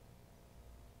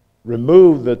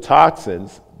remove the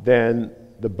toxins, then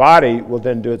the body will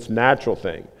then do its natural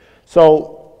thing.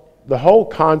 So the whole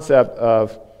concept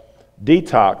of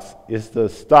detox is to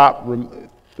stop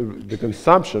the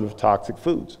consumption of toxic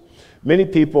foods. Many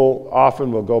people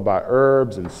often will go by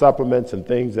herbs and supplements and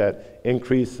things that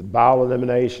increase bowel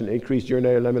elimination, increase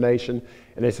urinary elimination,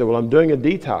 and they say, well, I'm doing a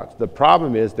detox. The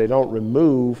problem is they don't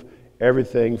remove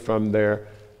everything from their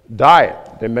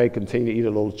diet. They may continue to eat a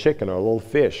little chicken or a little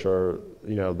fish, or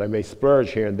they may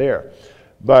splurge here and there.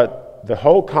 But the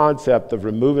whole concept of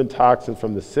removing toxins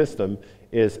from the system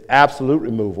is absolute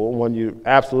removal. When you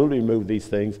absolutely remove these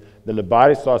things, then the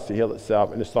body starts to heal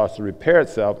itself and it starts to repair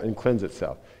itself and cleanse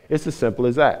itself. It's as simple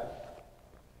as that.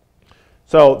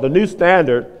 So the new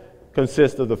standard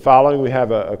consists of the following. We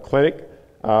have a clinic.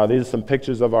 These are some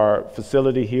pictures of our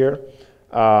facility here.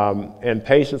 And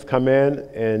patients come in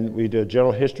and we do a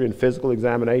general history and physical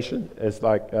examination, as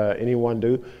like anyone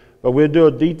do. But we'll do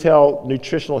a detailed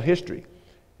nutritional history.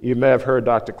 You may have heard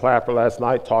Dr. Clapper last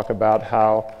night talk about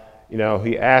how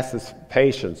he asked his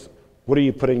patients, what are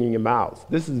you putting in your mouths?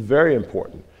 This is very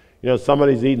important.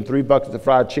 Somebody's eating 3 buckets of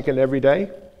fried chicken every day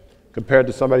compared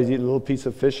to somebody's eating a little piece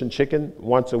of fish and chicken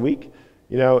once a week.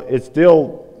 It's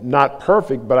still not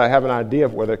perfect, but I have an idea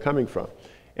of where they're coming from.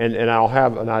 And I'll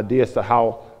have an idea as to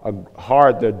how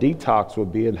hard their detox will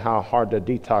be and how hard their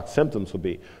detox symptoms will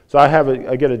be. So my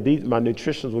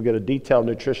nutritionists will get a detailed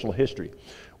nutritional history.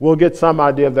 We'll get some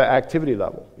idea of the activity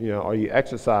level. Are you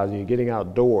exercising? Are you getting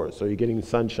outdoors? Are you getting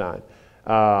sunshine?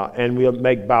 And we'll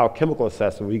make biochemical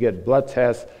assessment. We get blood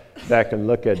tests that can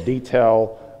look at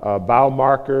detailed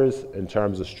biomarkers in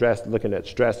terms of stress, looking at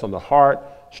stress on the heart,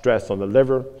 stress on the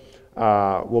liver.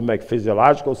 We'll make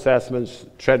physiological assessments,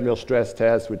 treadmill stress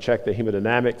tests. We check the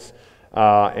hemodynamics,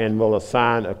 and we'll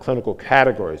assign a clinical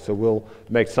category. So we'll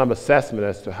make some assessment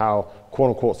as to how, quote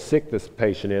unquote, sick this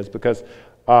patient is, because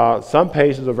some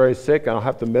patients are very sick and I'll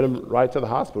have to admit them right to the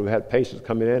hospital. We had patients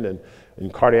coming in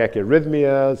and cardiac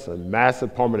arrhythmias and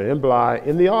massive pulmonary emboli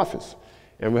in the office.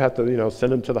 And we have to,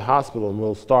 send them to the hospital, and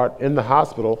we'll start in the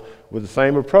hospital with the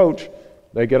same approach.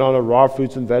 They get on a raw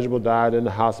fruits and vegetable diet in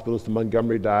the hospital. It's the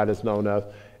Montgomery diet, it's known as.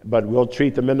 But we'll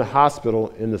treat them in the hospital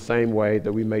in the same way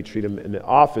that we may treat them in the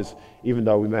office, even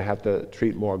though we may have to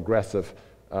treat more aggressive,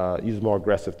 use more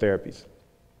aggressive therapies.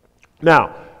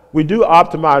 Now, we do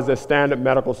optimize their standard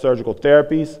medical surgical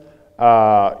therapies.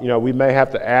 We may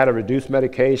have to add or reduce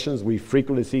medications. We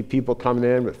frequently see people coming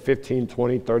in with 15,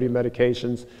 20, 30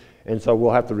 medications. And so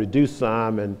we'll have to reduce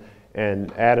some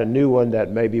and add a new one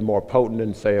that may be more potent,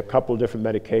 and say a couple of different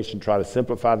medications, try to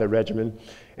simplify the regimen.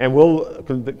 And we'll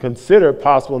consider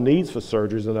possible needs for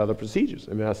surgeries and other procedures.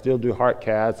 I still do heart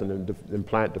caths and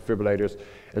implant defibrillators.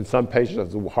 And some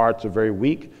patients whose hearts are very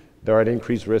weak, they're at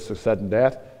increased risk of sudden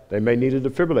death. They may need a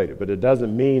defibrillator, but it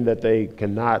doesn't mean that they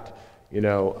cannot,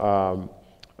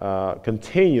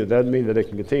 continue. It doesn't mean that they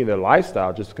can continue their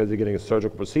lifestyle just because they're getting a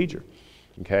surgical procedure.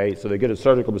 Okay, so they get a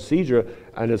surgical procedure,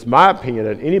 and it's my opinion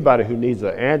that anybody who needs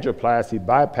an angioplasty,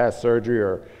 bypass surgery,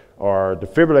 or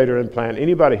defibrillator implant,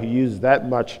 anybody who uses that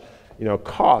much,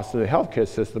 cost in the healthcare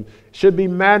system should be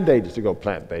mandated to go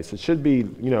plant-based. It should be,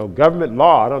 government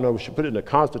law. I don't know, we should put it in the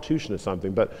Constitution or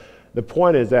something. But the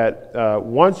point is that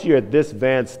once you're at this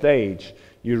advanced stage,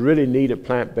 you really need a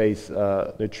plant-based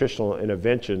nutritional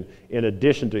intervention in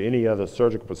addition to any other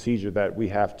surgical procedure that we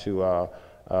have to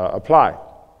apply.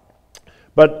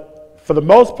 But for the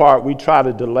most part, we try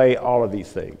to delay all of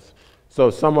these things. So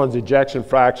if someone's ejection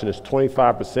fraction is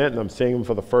 25% and I'm seeing them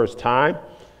for the first time,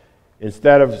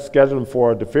 instead of scheduling them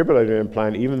for a defibrillator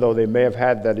implant, even though they may have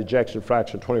had that ejection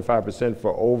fraction 25%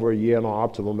 for over a year on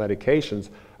optimal medications,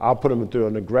 I'll put them through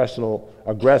an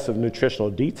aggressive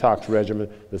nutritional detox regimen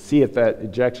to see if that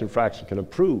ejection fraction can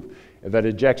improve. If that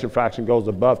ejection fraction goes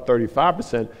above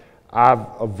 35%, I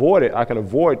can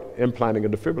avoid implanting a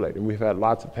defibrillator. And we've had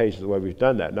lots of patients where we've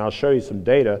done that. And I'll show you some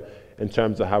data in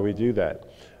terms of how we do that.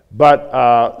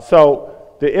 But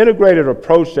so the integrated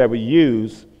approach that we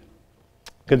use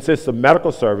consists of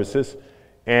medical services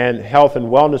and health and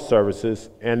wellness services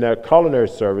and their culinary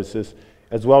services,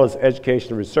 as well as education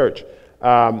and research.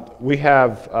 We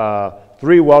have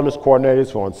 3 wellness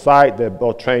coordinators who are on site. They're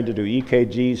both trained to do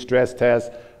EKGs, stress tests,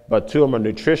 but 2 of them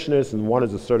are nutritionists and 1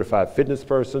 is a certified fitness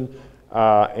person.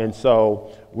 And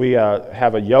so we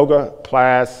have a yoga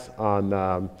class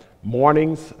on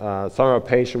mornings. Some of our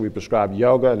patients, we prescribe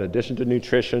yoga in addition to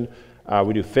nutrition.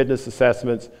 We do fitness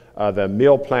assessments, the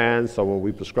meal plans. So when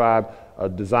we prescribe a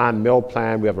designed meal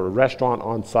plan, we have a restaurant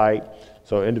on site.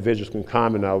 So individuals can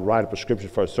come and write a prescription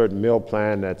for a certain meal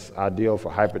plan that's ideal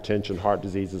for hypertension, heart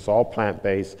disease. It's all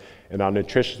plant-based, and our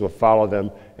nutritionists will follow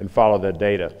them and follow their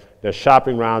data. There's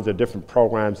shopping rounds, there are different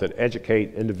programs that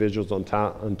educate individuals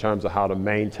in terms of how to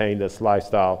maintain this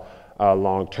lifestyle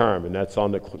long-term, and that's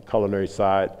on the culinary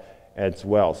side as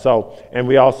well. So, and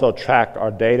we also track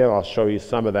our data. I'll show you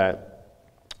some of that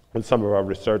in some of our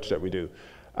research that we do.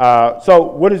 So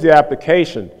what is the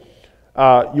application?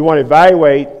 You want to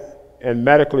evaluate and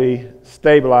medically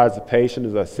stabilize the patient,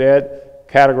 as I said,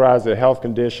 categorize their health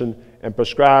condition, and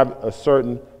prescribe a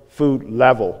certain food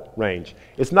level range.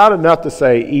 It's not enough to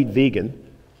say eat vegan,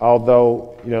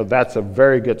 although that's a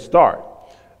very good start.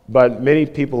 But many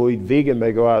people who eat vegan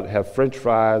may go out and have French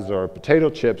fries or potato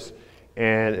chips,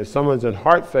 and if someone's in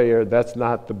heart failure, that's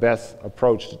not the best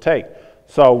approach to take.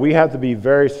 So we have to be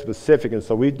very specific, and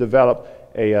so we've developed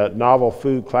a novel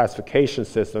food classification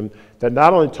system that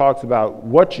not only talks about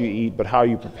what you eat, but how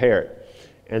you prepare it.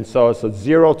 And so it's a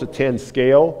 0 to 10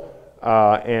 scale,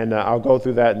 and I'll go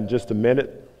through that in just a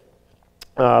minute.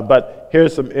 But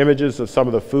here's some images of some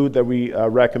of the food that we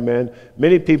recommend.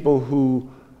 Many people who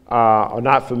are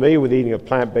not familiar with eating a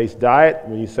plant-based diet,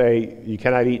 when you say you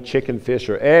cannot eat chicken, fish,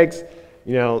 or eggs,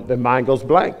 their mind goes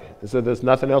blank. And so there's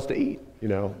nothing else to eat.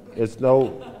 It's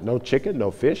no chicken,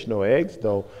 no fish, no eggs,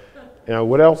 no.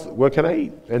 What else? What can I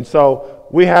eat? And so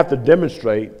we have to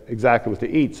demonstrate exactly what to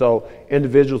eat. So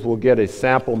individuals will get a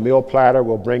sample meal platter.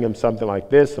 We'll bring them something like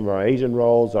this, some of our Asian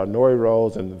rolls, our nori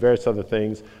rolls, and various other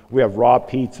things. We have raw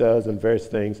pizzas and various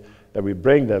things that we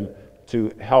bring them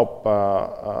to help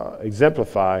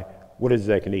exemplify what it is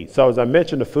they can eat. So as I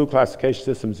mentioned, the food classification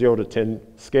system 0 to 10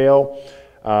 scale.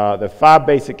 There are 5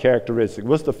 basic characteristics.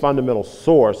 What's the fundamental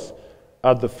source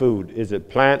of the food? Is it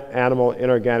plant, animal,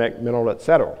 inorganic, mineral,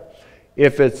 etc.?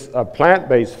 If it's a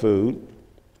plant-based food,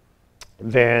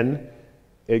 then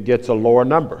it gets a lower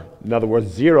number. In other words,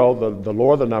 0, the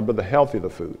lower the number, the healthier the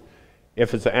food.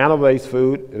 If it's an animal-based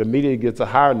food, it immediately gets a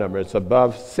higher number. It's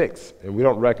above 6, and we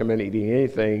don't recommend eating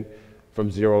anything from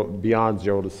beyond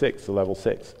 0 to 6, so level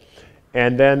 6.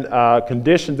 And then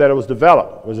conditions that it was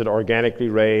developed. Was it organically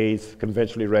raised,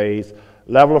 conventionally raised?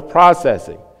 Level of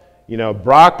processing.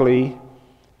 Broccoli,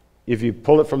 if you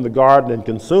pull it from the garden and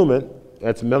consume it,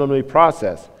 that's minimally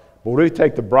processed. But we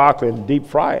take the broccoli and deep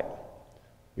fry it.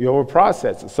 You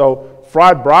over-process it. So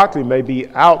fried broccoli may be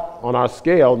out on our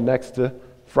scale next to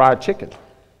fried chicken.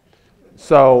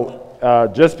 So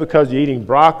just because you're eating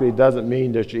broccoli doesn't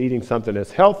mean that you're eating something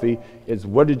that's healthy. It's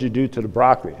what did you do to the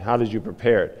broccoli? How did you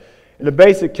prepare it? And the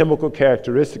basic chemical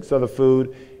characteristics of the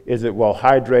food, is it well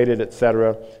hydrated,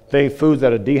 etc. Foods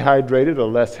that are dehydrated are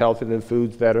less healthy than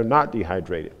foods that are not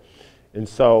dehydrated. And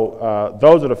so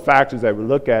those are the factors that we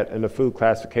look at in the food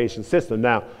classification system.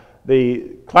 Now,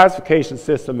 the classification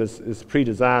system is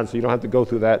pre-designed, so you don't have to go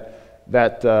through that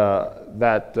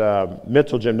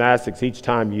mental gymnastics each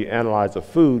time you analyze a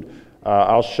food.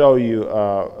 I'll show you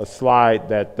a slide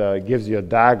that gives you a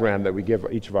diagram that we give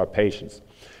each of our patients.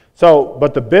 So,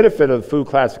 but the benefit of the food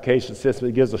classification system,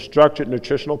 it gives a structured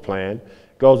nutritional plan,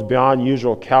 goes beyond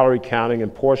usual calorie counting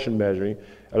and portion measuring,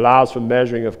 allows for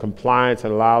measuring of compliance,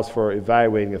 and allows for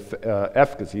evaluating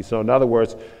efficacy. So in other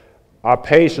words, our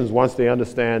patients, once they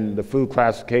understand the food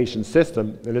classification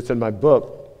system, and it's in my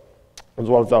book, as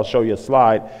well as I'll show you a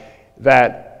slide,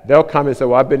 that they'll come and say,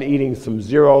 well, I've been eating from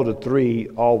 0 to 3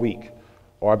 all week,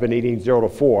 or I've been eating 0 to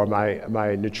 4. My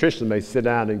nutritionist may sit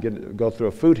down and go through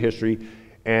a food history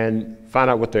and find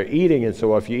out what they're eating. And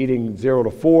so if you're eating 0 to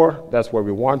 4, that's where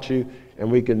we want you.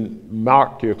 and we can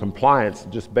mark your compliance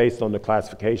just based on the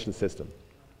classification system.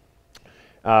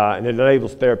 And it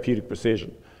enables therapeutic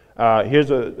precision. Here's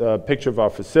a picture of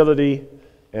our facility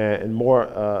and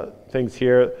more things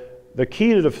here. The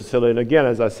key to the facility, and again,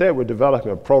 as I said, we're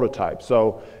developing a prototype.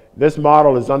 So this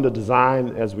model is under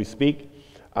design as we speak,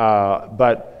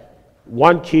 but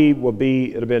one key will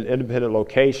be, it'll be an independent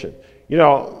location. You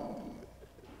know,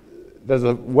 there's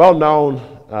a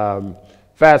well-known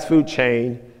fast food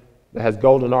chain that has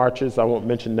golden arches. I won't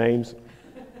mention names.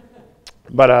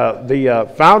 But the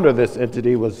founder of this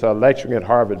entity was lecturing at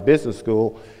Harvard Business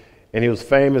School, and he was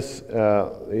famous.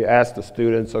 He asked the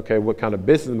students, okay, what kind of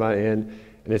business am I in?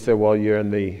 And they said, well, you're in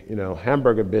the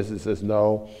hamburger business. He says,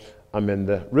 no, I'm in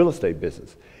the real estate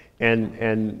business.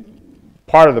 And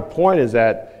part of the point is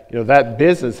that that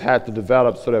business had to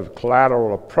develop sort of a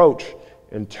collateral approach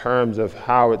in terms of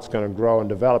how it's going to grow and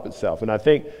develop itself. And I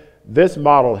think this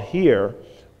model here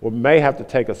may have to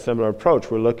take a similar approach.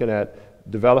 We're looking at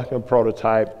developing a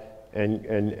prototype and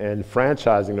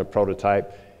franchising the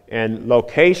prototype. And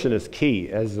location is key.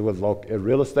 As with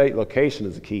real estate, location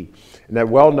is the key. And that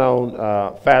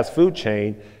well-known fast food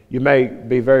chain, you may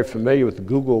be very familiar with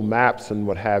Google Maps and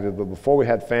what have you, but before we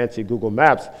had fancy Google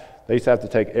Maps, they used to have to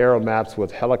take aerial maps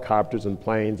with helicopters and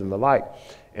planes and the like.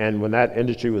 And when that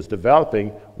industry was developing,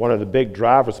 one of the big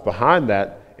drivers behind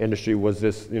that industry was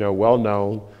this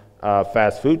well-known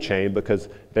fast food chain, because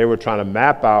they were trying to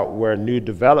map out where new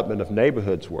development of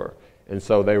neighborhoods were. And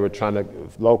so they were trying to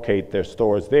locate their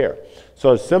stores there.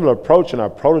 So a similar approach in our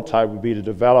prototype would be to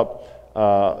develop,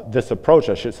 this approach,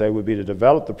 I should say, would be to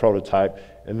develop the prototype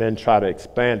and then try to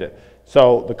expand it.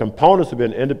 So the components would be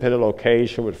an independent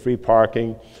location with free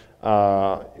parking.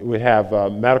 We have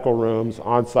medical rooms,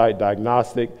 on-site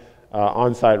diagnostic,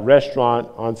 on-site restaurant,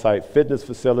 on-site fitness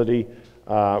facility.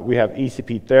 We have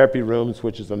ECP therapy rooms,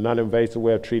 which is a non-invasive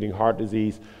way of treating heart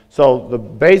disease. So the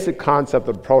basic concept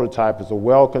of the prototype is a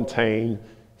well-contained,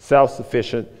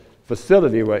 self-sufficient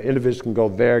facility where individuals can go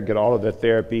there, get all of their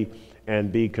therapy,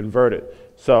 and be converted.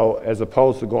 So as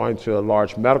opposed to going to a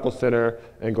large medical center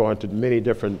and going to many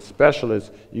different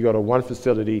specialists, you go to one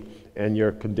facility and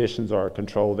your conditions are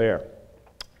controlled there.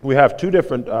 We have two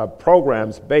different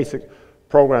programs, basic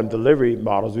program delivery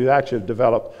models. We've actually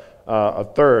developed a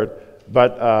third.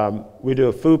 But we do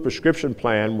a food prescription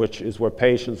plan, which is where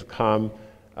patients come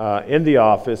in the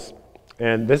office,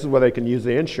 and this is where they can use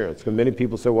the insurance. Because many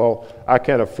people say, well, I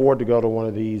can't afford to go to one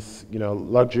of these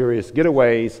luxurious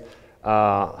getaways.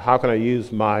 How can I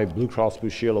use my Blue Cross Blue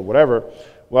Shield or whatever?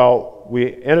 Well, we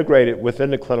integrate it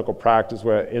within the clinical practice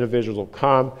where individuals will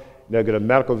come, they'll get a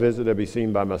medical visit, they'll be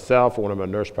seen by myself or one of my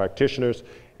nurse practitioners,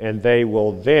 and they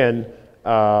will then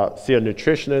see a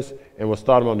nutritionist, and we'll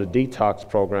start them on the detox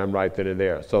program right then and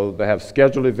there. So they have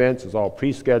scheduled events, it's all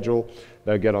pre-scheduled.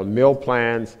 They'll get on meal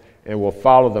plans, and we'll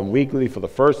follow them weekly for the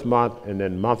first month and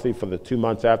then monthly for the 2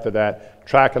 months after that,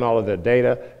 tracking all of their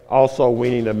data, also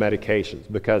weaning their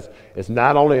medications, because it's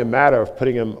not only a matter of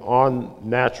putting them on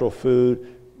natural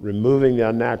food, removing the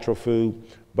unnatural food,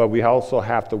 but we also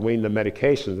have to wean the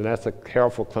medications, and that's a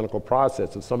careful clinical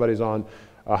process. If somebody's on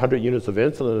 100 units of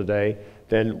insulin a day,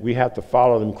 then we have to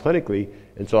follow them clinically.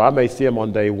 And so I may see them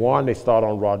on day one, they start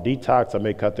on raw detox, I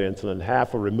may cut their insulin in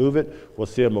half or remove it. We'll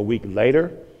see them a week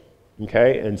later,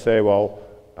 okay, and say, well,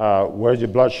 where's your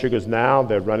blood sugars now?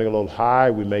 They're running a little high,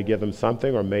 we may give them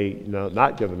something or may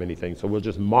not give them anything. So we'll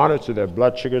just monitor their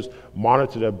blood sugars,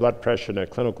 monitor their blood pressure and their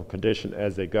clinical condition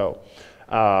as they go.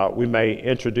 We may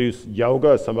introduce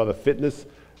yoga or some other fitness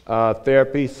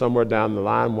therapy somewhere down the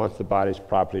line once the body's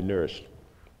properly nourished.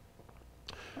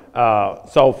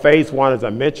 So phase one, as I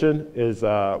mentioned, is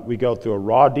we go through a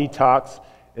raw detox,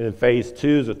 and then phase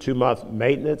two is a 2-month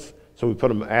maintenance. So we put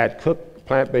them, add cooked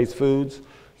plant-based foods.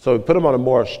 So we put them on a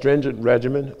more stringent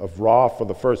regimen of raw for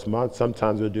the first month.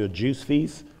 Sometimes we'll do a juice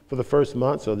feast for the first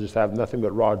month, so they'll just have nothing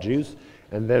but raw juice.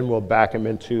 And then we'll back them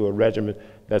into a regimen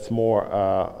that's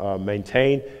more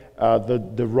maintained.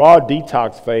 The raw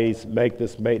detox phase make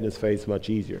this maintenance phase much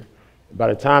easier. By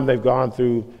the time they've gone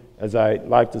through, as I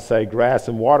like to say, grass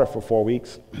and water for 4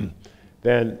 weeks,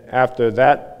 then after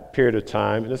that period of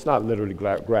time, and it's not literally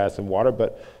grass and water,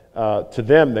 but to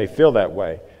them they feel that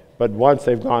way. But once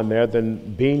they've gone there,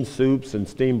 then bean soups and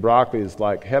steamed broccoli is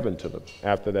like heaven to them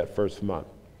after that first month.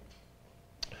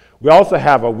 We also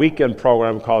have a weekend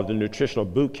program called the Nutritional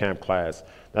Boot Camp class.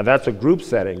 Now that's a group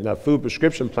setting. Now food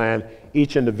prescription plan,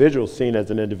 each individual is seen as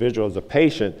an individual, as a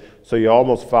patient, so you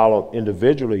almost follow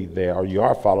individually there, or you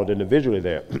are followed individually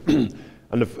there.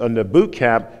 On the boot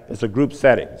camp, it's a group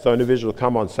setting. So individuals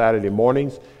come on Saturday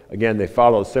mornings. Again, they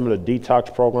follow a similar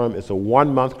detox program. It's a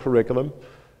 1-month curriculum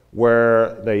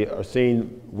where they are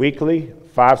seen weekly,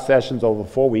 5 sessions over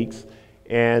 4 weeks.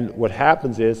 And what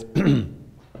happens is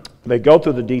they go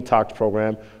through the detox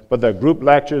program, but their group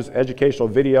lectures, educational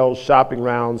videos, shopping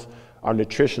rounds, our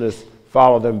nutritionists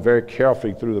follow them very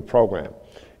carefully through the program.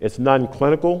 It's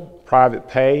non-clinical, private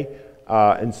pay,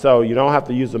 and so you don't have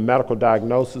to use a medical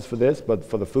diagnosis for this, but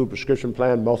for the food prescription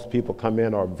plan, most people come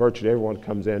in, or virtually everyone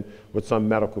comes in with some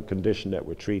medical condition that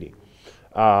we're treating.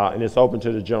 And it's open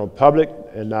to the general public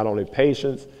and not only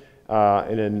patients,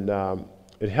 and then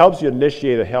it helps you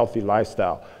initiate a healthy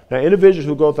lifestyle. Now, individuals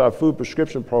who go through our food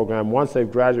prescription program, once they've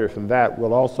graduated from that,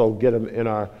 we'll also get them in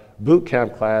our boot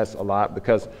camp class a lot,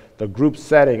 because the group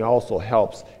setting also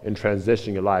helps in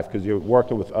transitioning your life, because you're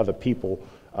working with other people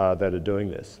that are doing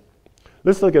this.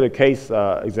 Let's look at a case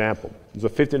example. There's a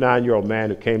 59-year-old man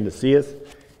who came to see us,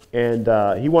 and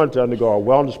he wanted to undergo a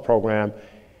wellness program.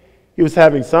 He was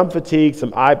having some fatigue,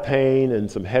 some eye pain,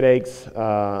 and some headaches,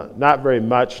 not very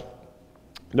much,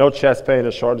 no chest pain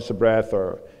or shortness of breath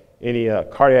or any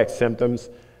cardiac symptoms.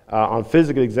 On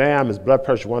physical exam, his blood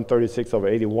pressure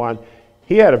 136/81.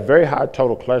 He had a very high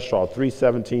total cholesterol,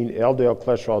 317, LDL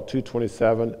cholesterol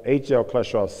 227, HDL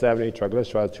cholesterol 70,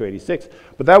 triglycerides 286.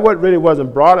 But that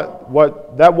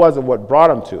wasn't what brought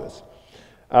him to us.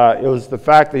 It was the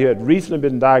fact that he had recently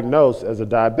been diagnosed as a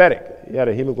diabetic. He had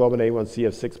a hemoglobin A1C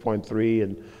of 6.3,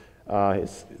 and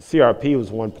his CRP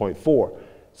was 1.4.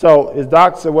 So his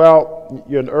doc said, well,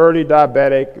 you're an early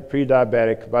diabetic,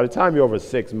 pre-diabetic. By the time you're over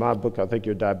 6, in my book, I think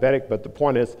you're diabetic. But the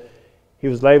point is, he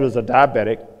was labeled as a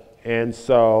diabetic. And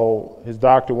so his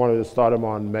doctor wanted to start him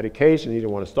on medication. He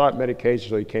didn't want to start medication,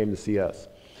 so he came to see us.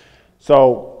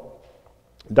 So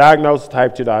diagnosed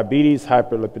type 2 diabetes,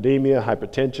 hyperlipidemia,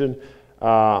 hypertension.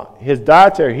 His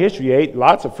dietary history, he ate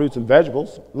lots of fruits and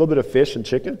vegetables, a little bit of fish and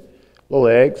chicken, little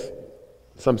eggs,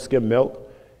 some skim milk.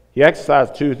 He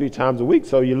exercised 2 or 3 times a week.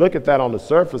 So you look at that on the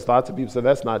surface, lots of people say,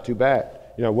 that's not too bad.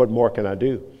 You know, what more can I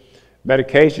do?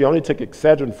 Medication, he only took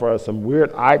Excedrin for some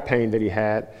weird eye pain that he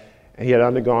had. He had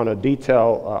undergone a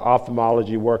detailed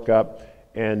ophthalmology workup,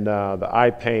 and the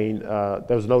eye pain,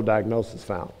 there was no diagnosis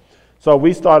found. So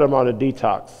we started him on a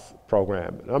detox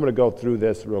program. And I'm going to go through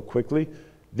this real quickly.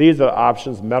 These are the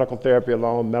options: medical therapy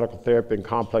alone, medical therapy and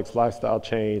complex lifestyle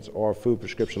change, or food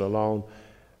prescription alone.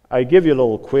 I give you a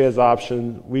little quiz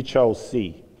option. We chose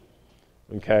C.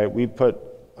 Okay,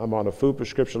 I'm on a food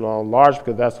prescription alone, large,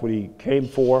 because that's what he came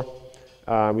for.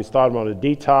 We started him on a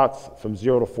detox from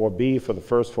 0 to 4B for the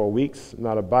first 4 weeks,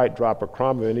 not a bite, drop, or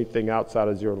crumb of anything outside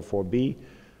of 0 to 4B.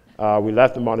 We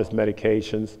left him on his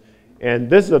medications. And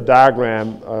this is a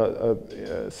diagram,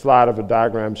 a slide of a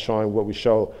diagram showing what we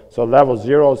show. So level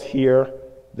 0 is here.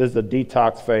 This is the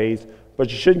detox phase. But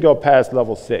you shouldn't go past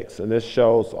level 6. And this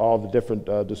shows all the different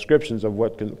descriptions of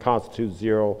what can constitute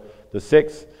 0 to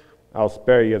 6. I'll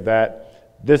spare you of that.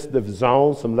 This is the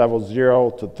zone, from level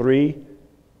 0 to 3.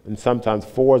 And sometimes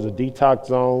 4 is a detox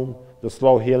zone. The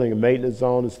slow healing and maintenance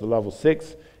zone is the level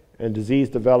 6. And disease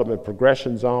development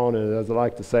progression zone, and as I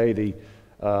like to say, the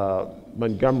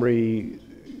Montgomery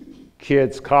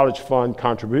Kids College Fund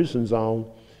contribution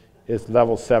zone is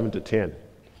level 7 to 10.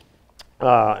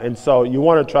 And so you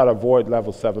want to try to avoid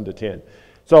level 7 to 10.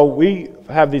 So we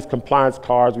have these compliance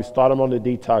cards. We start them on the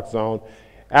detox zone.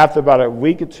 After about a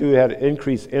week or 2, he had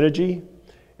increased energy.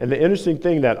 And the interesting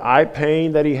thing, that eye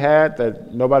pain that he had,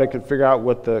 that nobody could figure out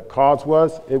what the cause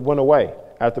was, it went away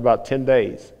after about 10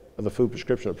 days of the food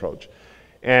prescription approach.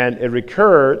 And it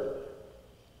recurred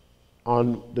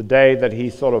on the day that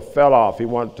he sort of fell off. He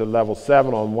went to level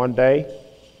 7 on one day,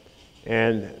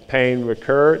 and pain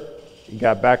recurred. He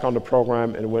got back on the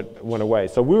program and went away.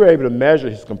 So we were able to measure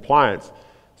his compliance.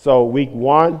 So week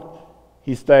 1,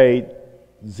 he stayed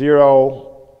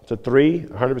 0 to 3,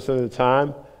 100% of the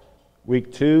time.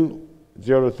 Week 2,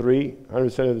 0 to 3,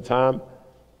 100% of the time.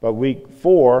 But week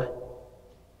 4,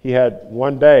 he had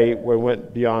one day where it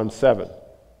went beyond 7.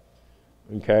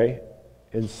 Okay?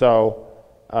 And so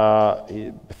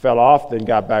he fell off, then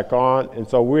got back on. And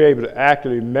so we were able to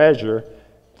accurately measure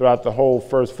throughout the whole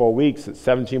first 4 weeks. At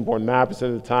 17.9%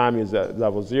 of the time, he was at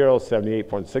level 0,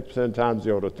 78.6% of the time,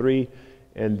 0 to 3,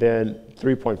 and then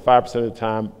 3.5% of the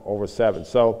time over 7.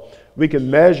 So we can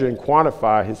measure and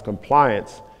quantify his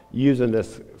compliance using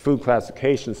this food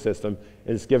classification system,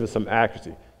 and it's given some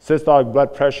accuracy. Systolic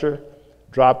blood pressure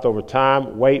dropped over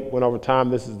time. Weight went over time.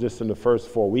 This is just in the first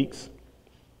 4 weeks.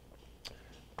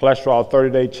 Cholesterol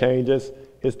 30-day changes.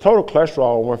 His total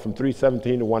cholesterol went from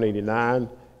 317 to 189,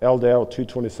 LDL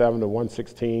 227 to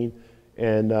 116,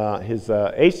 and his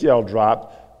HDL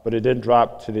dropped, but it didn't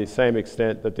drop to the same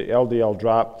extent that the LDL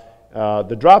dropped.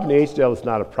 The drop in the HDL is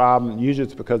not a problem. Usually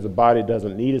it's because the body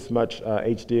doesn't need as much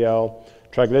HDL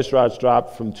Triglycerides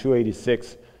dropped from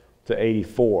 286 to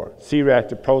 84.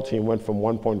 C-reactive protein went from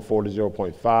 1.4 to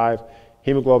 0.5.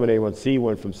 Hemoglobin A1C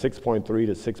went from 6.3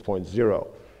 to 6.0.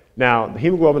 Now, the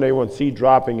hemoglobin A1C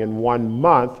dropping in 1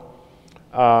 month,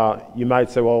 you might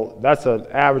say, well, that's an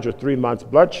average of 3 months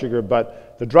blood sugar,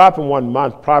 but the drop in 1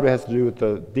 month probably has to do with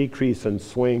the decrease in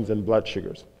swings in blood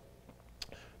sugars.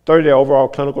 30-day overall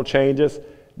clinical changes.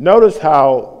 Notice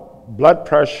how blood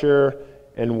pressure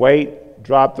and weight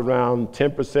dropped around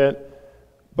 10%,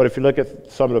 but if you look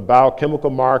at some of the biochemical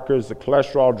markers, the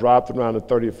cholesterol dropped around the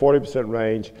 30 to 40%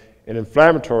 range, and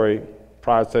inflammatory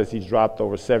processes dropped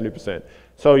over 70%.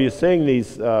 So you're seeing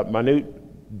these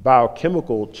minute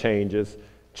biochemical changes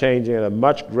changing at a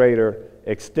much greater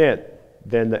extent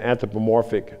than the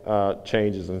anthropomorphic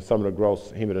changes and some of the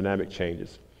gross hemodynamic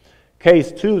changes.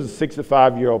 Case 2 is a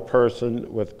 65-year-old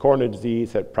person with coronary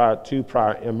disease, had two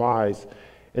prior MIs.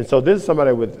 And so this is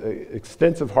somebody with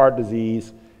extensive heart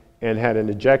disease and had an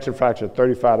ejection fraction of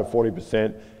 35 to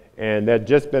 40%, and they'd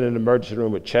just been in the emergency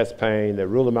room with chest pain. They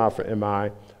ruled him out for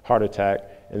MI, heart attack,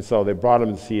 and so they brought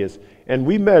him to see us. And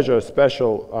we measure a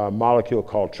special molecule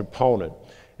called troponin.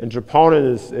 And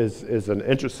troponin is an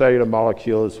intracellular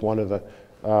molecule. It's one of the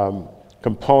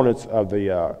components of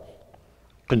the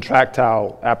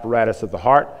contractile apparatus of the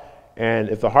heart. And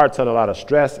if the heart's under a lot of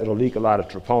stress, it'll leak a lot of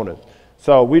troponin.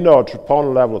 So we know a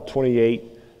troponin level of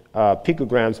 28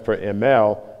 picograms per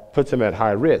ml puts him at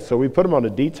high risk. So we put him on a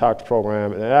detox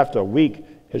program, and after a week,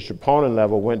 his troponin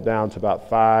level went down to about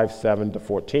 5, 7 to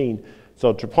 14.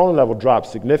 So troponin level dropped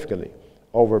significantly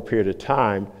over a period of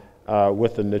time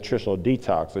with the nutritional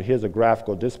detox. So here's a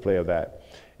graphical display of that.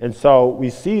 And so we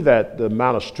see that the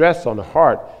amount of stress on the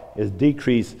heart is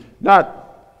decreased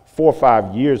not 4 or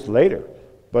 5 years later,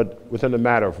 but within a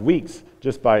matter of weeks,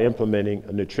 just by implementing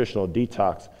a nutritional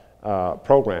detox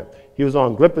program. He was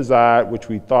on glipizide, which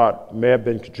we thought may have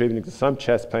been contributing to some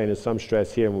chest pain and some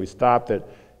stress here. When we stopped it,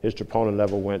 his troponin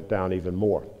level went down even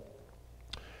more.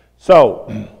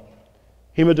 So,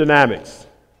 hemodynamics.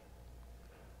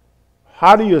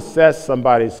 How do you assess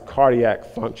somebody's cardiac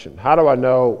function? How do I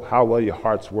know how well your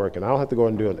heart's working? I don't have to go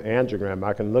and do an angiogram.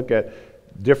 I can look at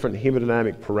different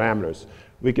hemodynamic parameters.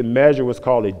 We can measure what's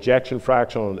called ejection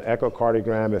fraction on an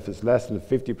echocardiogram. If it's less than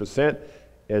 50%,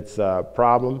 it's a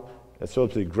problem. It's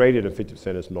supposed to be greater than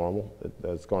 50% is normal.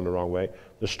 That's going the wrong way.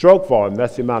 The stroke volume,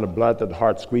 that's the amount of blood that the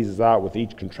heart squeezes out with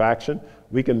each contraction.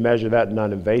 We can measure that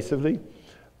non-invasively.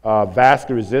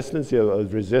 Vascular resistance, the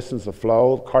resistance of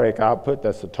flow, cardiac output,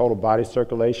 that's the total body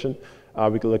circulation.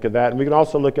 We can look at that. And we can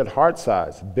also look at heart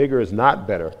size. Bigger is not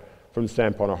better from the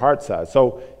standpoint of heart size.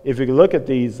 So if you can look at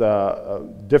these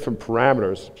different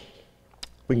parameters,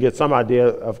 we can get some idea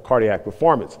of cardiac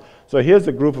performance. So here's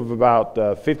a group of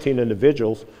about 15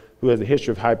 individuals who has a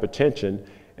history of hypertension,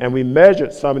 and we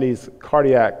measured some of these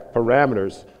cardiac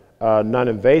parameters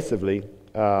non-invasively,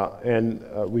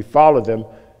 and we followed them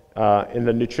in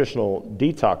the nutritional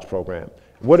detox program.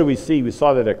 What do we see? We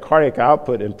saw that their cardiac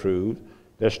output improved,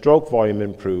 their stroke volume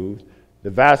improved, the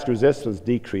vascular resistance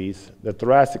decreased, the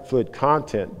thoracic fluid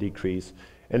content decreased,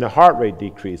 and the heart rate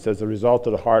decreased as a result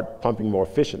of the heart pumping more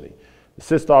efficiently. The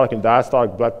systolic and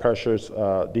diastolic blood pressures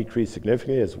decreased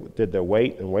significantly, as did their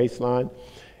weight and waistline.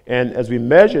 And as we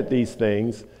measured these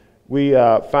things, we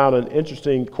found an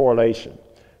interesting correlation.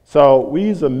 So we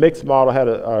used a mixed model, had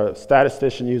a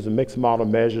statistician use a mixed model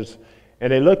measures,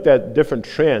 and they looked at different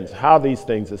trends, how these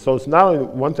things, so it's not only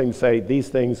one thing to say these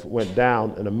things went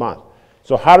down in a month.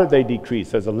 So how did they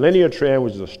decrease? There's a linear trend,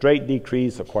 which is a straight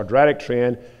decrease. A quadratic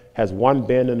trend has one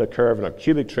bend in the curve, and a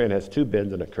cubic trend has two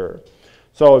bends in the curve.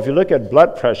 So if you look at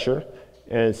blood pressure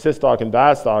and systolic and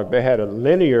diastolic, they had a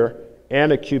linear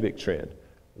and a cubic trend.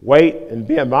 Weight and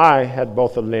BMI had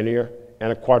both a linear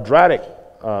and a quadratic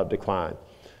decline.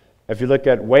 If you look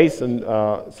at waist and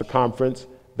circumference,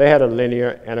 they had a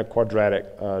linear and a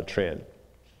quadratic trend.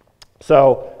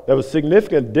 So there was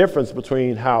significant difference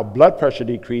between how blood pressure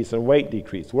decreased and weight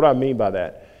decreased. What do I mean by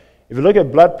that? If you look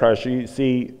at blood pressure, you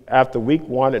see after week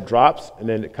 1 it drops, and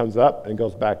then it comes up and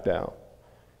goes back down.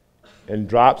 And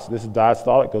drops, this is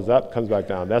diastolic, goes up, comes back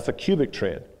down. That's a cubic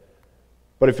trend.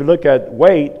 But if you look at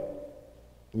weight,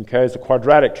 okay, it's a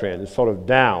quadratic trend. It's sort of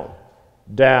down,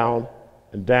 down,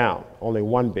 and down, only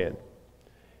one bend.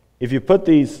 If you put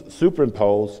these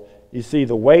superimposed, you see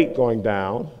the weight going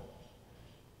down,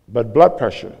 but blood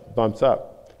pressure bumps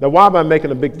up. Now, why am I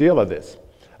making a big deal of this?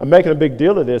 I'm making a big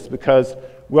deal of this because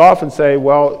we often say,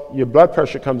 well, your blood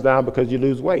pressure comes down because you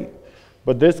lose weight.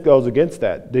 But this goes against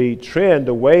that. The trend,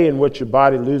 the way in which your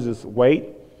body loses weight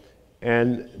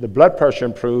and the blood pressure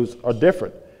improves are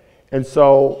different. And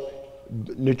so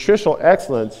nutritional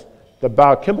excellence the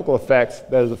biochemical effects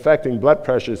that is affecting blood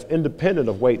pressure is independent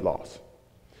of weight loss.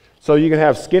 So you can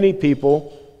have skinny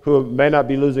people who may not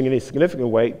be losing any significant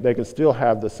weight, they can still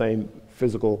have the same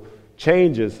physical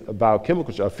changes,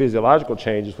 biochemical or physiological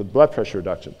changes with blood pressure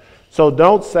reduction. So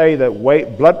don't say that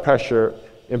blood pressure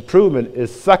improvement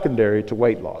is secondary to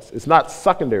weight loss. It's not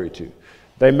secondary to.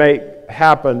 They may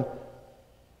happen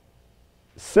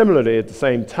similarly at the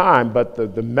same time, but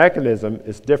the mechanism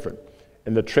is different,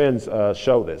 and the trends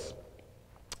show this.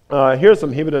 Here's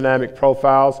some hemodynamic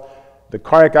profiles. The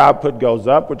cardiac output goes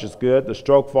up, which is good. The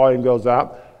stroke volume goes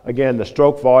up. Again, the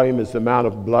stroke volume is the amount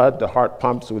of blood the heart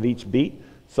pumps with each beat,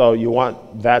 so you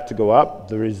want that to go up.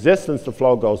 The resistance to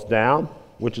flow goes down,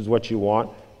 which is what you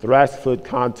want. Thoracic fluid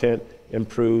content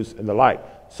improves, and the like.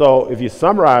 So if you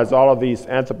summarize all of these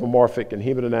anthropomorphic and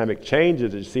hemodynamic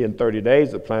changes that you see in 30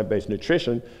 days of plant-based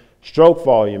nutrition, stroke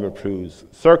volume improves,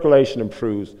 circulation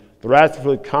improves, thoracic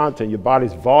fluid content, your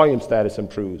body's volume status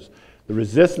improves, the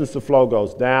resistance to flow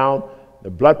goes down, the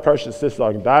blood pressure,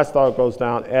 systolic and diastolic goes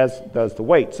down, as does the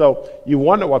weight. So you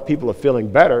wonder why people are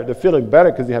feeling better. They're feeling better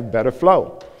because you have better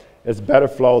flow. It's better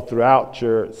flow throughout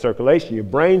your circulation. Your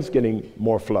brain's getting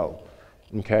more flow,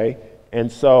 okay?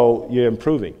 And so you're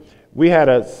improving. We had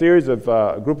a series of,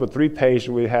 a group of 3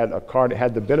 patients. We had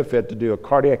had the benefit to do a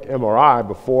cardiac MRI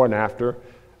before and after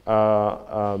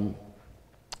a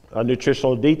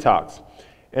nutritional detox.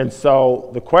 And so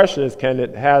the question is, can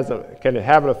it have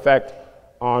an effect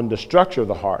on the structure of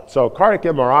the heart? So cardiac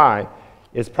MRI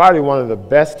is probably one of the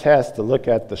best tests to look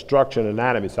at the structure and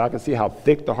anatomy. So I can see how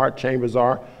thick the heart chambers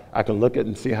are. I can look at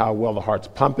and see how well the heart's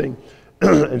pumping.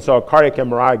 And so a cardiac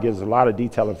MRI gives a lot of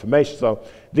detailed information. So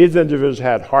these individuals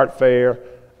had heart failure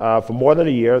for more than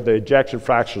a year. The ejection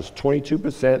fraction was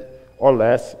 22% or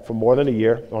less for more than a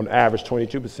year, on average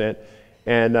 22%.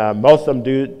 And most of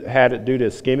them had it due to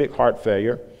ischemic heart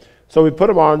failure. So we put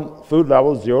them on food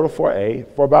levels 0 to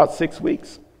 4A for about 6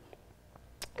 weeks.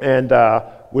 And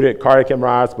we did cardiac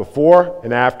MRIs before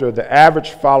and after. The average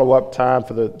follow-up time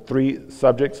for the 3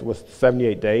 subjects was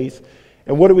 78 days.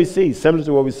 And what do we see? Similar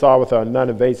to what we saw with our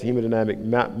non-invasive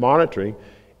hemodynamic monitoring,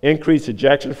 increased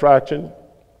ejection fraction,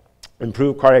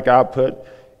 improved cardiac output,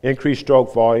 increased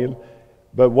stroke volume.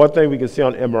 But one thing we can see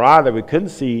on MRI that we couldn't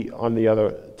see on the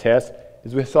other tests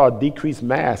is we saw a decreased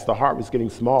mass. The heart was getting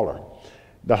smaller.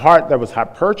 The heart that was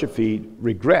hypertrophied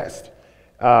regressed.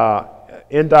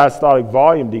 End diastolic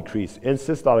volume decreased, end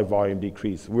systolic volume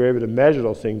decreased. We were able to measure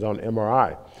those things on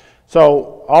MRI.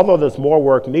 So although there's more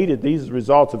work needed, these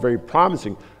results are very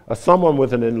promising. Someone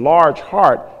with an enlarged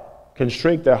heart can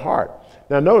shrink their heart.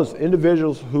 Now notice,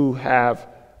 individuals who have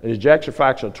an ejection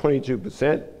fraction of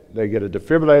 22%, they get a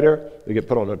defibrillator, they get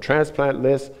put on a transplant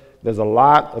list. There's a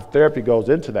lot of therapy goes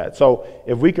into that. So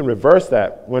if we can reverse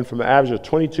that, went from an average of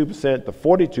 22% to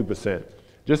 42%,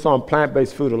 just on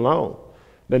plant-based food alone,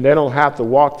 then they don't have to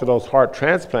walk to those heart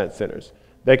transplant centers.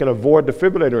 They can avoid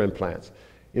defibrillator implants.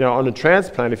 You know, on the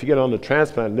transplant, if you get on the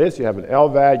transplant list, you have an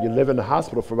LVAD, you live in the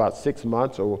hospital for about 6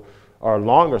 months or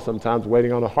longer sometimes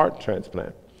waiting on a heart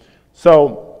transplant.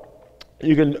 So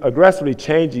you can aggressively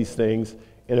change these things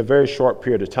in a very short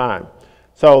period of time.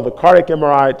 So the cardiac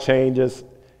MRI changes,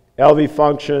 LV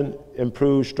function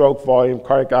improved, stroke volume,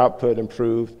 cardiac output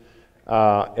improved,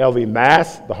 LV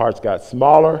mass, the heart's got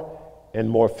smaller and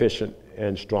more efficient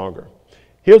and stronger.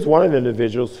 Here's one of the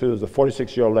individuals who was a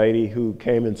 46-year-old lady who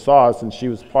came and saw us, and she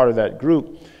was part of that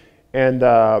group. And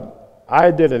I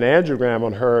did an angiogram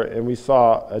on her, and we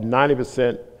saw a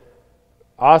 90%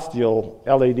 osteal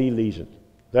LAD lesion,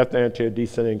 left anterior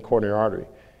descending coronary artery.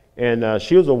 And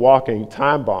she was a walking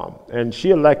time bomb, and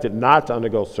she elected not to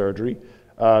undergo surgery.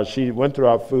 She went through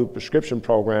our food prescription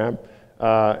program,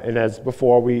 and as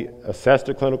before, we assessed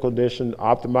her clinical condition,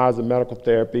 optimized the medical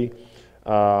therapy.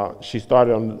 She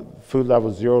started on food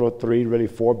level 0 to 3, really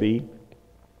 4B.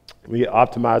 We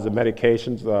optimized the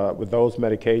medications with those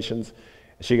medications.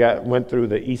 She went through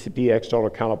the ECP, external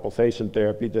accountable pulsation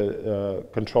therapy, to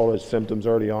control her symptoms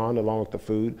early on, along with the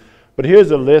food. But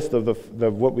here's a list of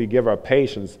what we give our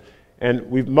patients. And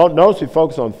we've noticed we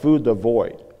focus on food to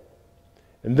avoid.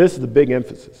 And this is the big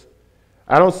emphasis.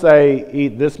 I don't say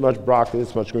eat this much broccoli,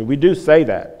 this much green. We do say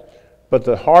that. But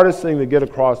the hardest thing to get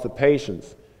across to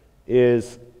patients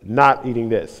is not eating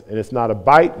this. And it's not a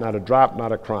bite, not a drop,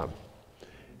 not a crumb.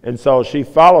 And so she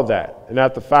followed that. And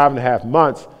after 5.5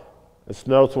 months, the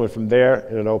notes went from there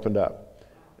and it opened up.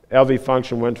 LV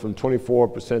function went from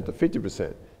 24% to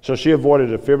 50%. So she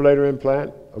avoided a defibrillator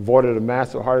implant, avoided a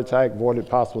massive heart attack, avoided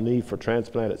possible need for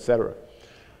transplant, etc.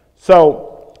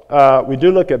 So we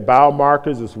do look at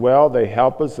biomarkers as well. They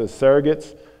help us as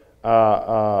surrogates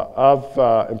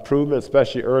of improvement,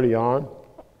 especially early on.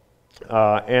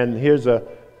 And here's a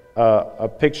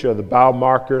picture of the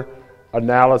biomarker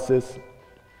analysis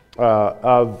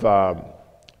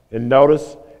and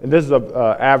notice, and this is an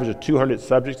average of 200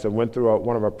 subjects that went through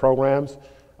one of our programs,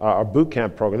 our boot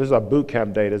camp program. This is our boot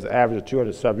camp data, it's an average of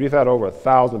 200 subjects. We've had over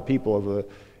 1,000 people over the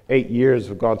 8 years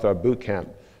who've gone through our boot camp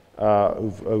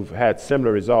who've had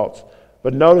similar results.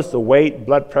 But notice the weight,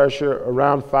 blood pressure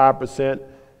around 5%,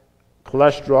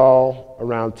 cholesterol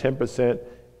around 10%,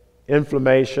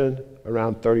 inflammation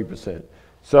around 30%.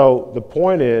 So the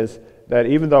point is that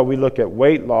even though we look at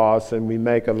weight loss and we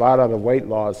make a lot out of weight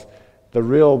loss, the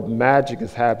real magic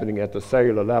is happening at the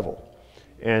cellular level.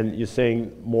 And you're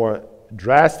seeing more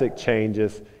drastic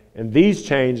changes, and these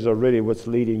changes are really what's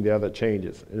leading the other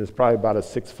changes. And it's probably about a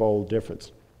 6-fold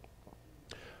difference.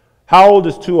 How old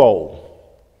is too old?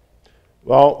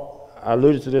 Well, I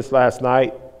alluded to this last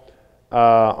night.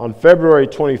 On February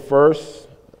 21st,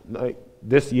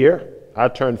 this year, I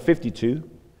turned 52,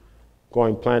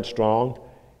 going plant strong.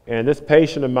 And this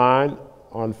patient of mine,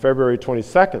 on February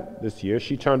 22nd this year,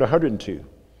 she turned 102.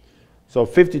 So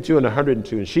 52 and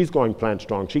 102, and she's going plant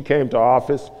strong. She came to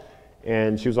office,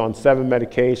 and she was on 7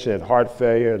 medications, had heart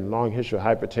failure and long history of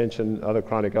hypertension, other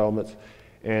chronic ailments.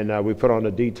 And we put on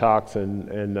a detox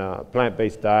and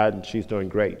plant-based diet, and she's doing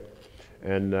great.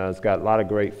 And it's got a lot of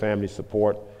great family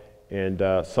support and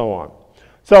so on.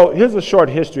 So here's a short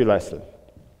history lesson.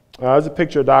 There's a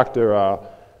picture of Dr.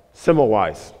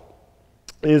 Semmelweis.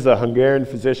 He's a Hungarian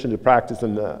physician who practiced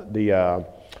in the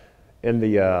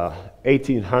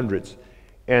 1800s.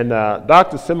 And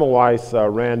Dr. Semmelweis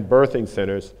ran birthing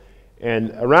centers.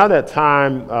 And around that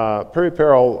time,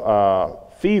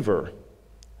 peripheral fever,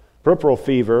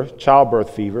 childbirth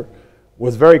fever,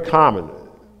 was very common.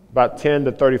 About 10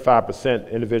 to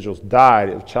 35% individuals died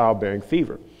of childbearing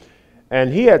fever.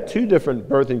 And he had 2 different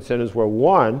birthing centers where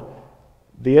one,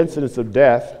 the incidence of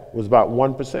death was about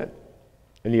 1%,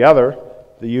 and the other,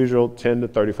 the usual 10 to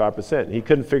 35%. He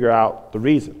couldn't figure out the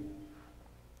reason.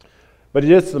 But he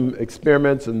did some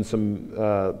experiments and some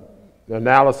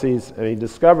analyses, and he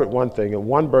discovered one thing. In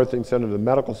one birthing center, the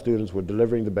medical students were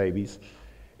delivering the babies,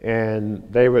 and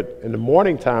they would, in the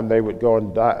morning time, they would go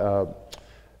and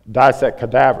dissect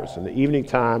cadavers. In the evening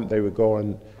time, they would go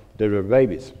and deliver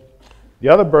babies. The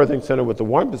other birthing center with the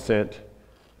 1%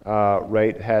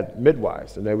 rate had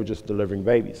midwives, and they were just delivering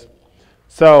babies.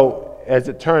 So as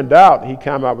it turned out, he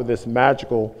came out with this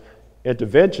magical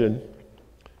intervention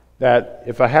that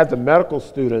if I had the medical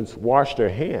students wash their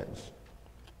hands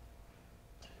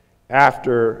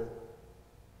after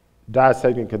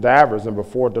dissecting cadavers and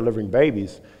before delivering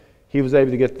babies, he was able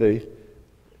to get the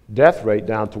death rate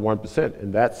down to 1%,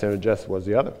 and that center just was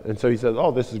the other. And so he says,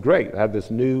 oh, this is great. I have this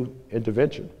new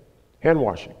intervention, hand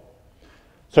washing.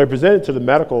 So he presented to the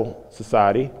medical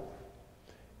society,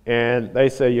 and they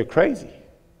say, you're crazy.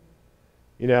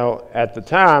 You know, at the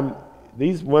time,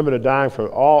 these women are dying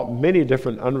from many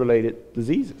different unrelated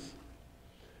diseases.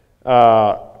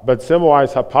 But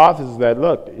Semmelweis' hypothesis is that,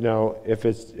 look, you know, if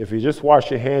you just wash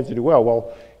your hands, you do well.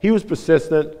 Well, he was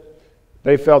persistent.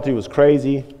 They felt he was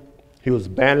crazy. He was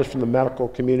banished from the medical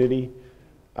community.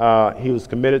 He was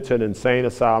committed to an insane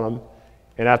asylum.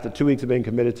 And after 2 weeks of being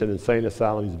committed to an insane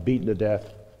asylum, he was beaten to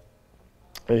death,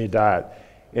 and he died.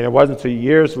 And it wasn't until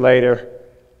years later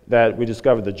that we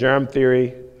discovered the germ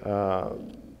theory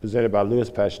presented by Louis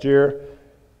Pasteur.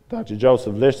 Dr.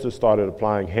 Joseph Lister started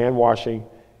applying hand washing,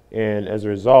 and as a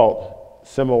result,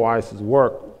 Semmelweis'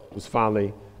 work was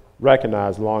finally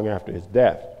recognized long after his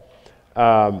death.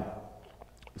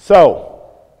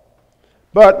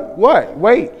 But what?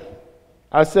 Wait.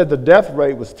 I said the death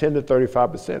rate was 10 to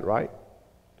 35%, right?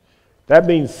 That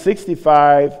means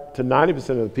 65 to 90%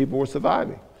 of the people were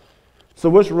surviving. So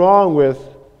what's wrong with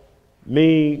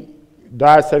me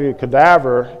dissecting a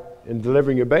cadaver and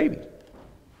delivering your baby?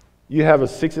 You have a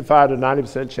 65 to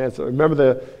 90% chance. Remember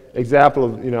the example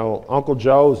of, you know, Uncle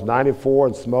Joe's 94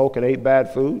 and smoked and ate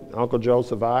bad food? Uncle Joe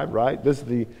survived, right? These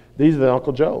are the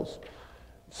Uncle Joes.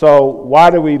 So why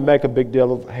do we make a big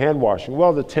deal of hand washing?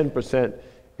 Well, the 10%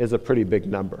 is a pretty big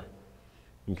number,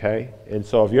 okay? And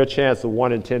so if your chance of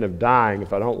 1 in 10 of dying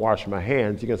if I don't wash my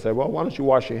hands, you can say, well, why don't you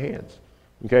wash your hands?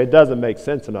 Okay, it doesn't make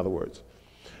sense, in other words.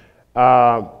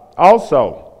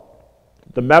 Also,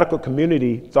 the medical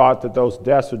community thought that those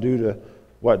deaths were due to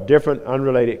different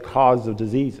unrelated causes of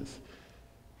diseases.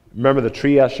 Remember the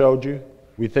tree I showed you?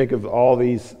 We think of all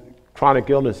these chronic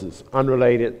illnesses,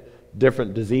 unrelated,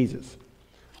 different diseases.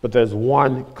 But there's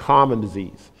one common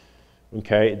disease,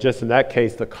 okay? Just in that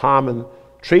case, the common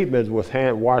treatment was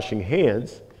washing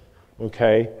hands,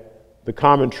 okay? The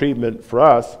common treatment for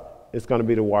us is going to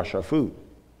be to wash our food,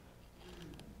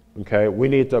 okay? We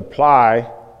need to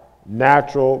apply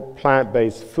natural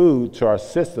plant-based food to our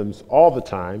systems all the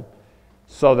time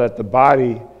so that the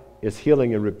body is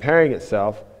healing and repairing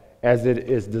itself as it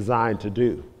is designed to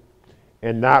do,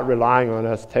 and not relying on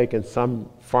us taking some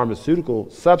pharmaceutical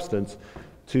substance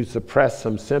to suppress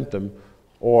some symptom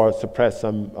or suppress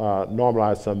some,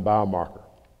 normalize some biomarker.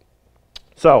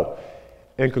 So,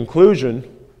 in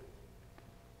conclusion,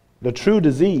 the true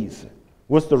disease.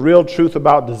 What's the real truth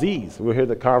about disease? We're here at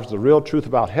the conference, the real truth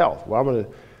about health. Well,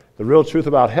 the real truth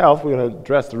about health, we're going to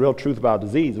address the real truth about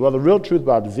disease. Well, the real truth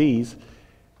about disease,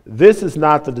 this is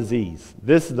not the disease.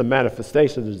 This is the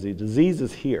manifestation of the disease. Disease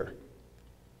is here.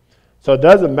 So it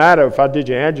doesn't matter if I did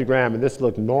your angiogram and this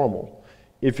looked normal.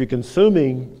 If you're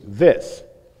consuming this,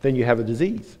 then you have a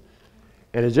disease.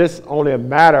 And it's just only a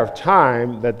matter of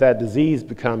time that that disease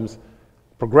becomes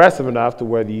progressive enough to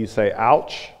whether you say,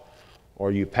 ouch,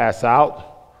 or you pass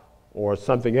out, or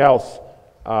something else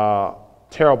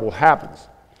terrible happens.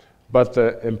 But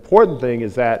the important thing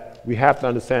is that we have to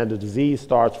understand the disease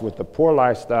starts with the poor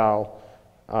lifestyle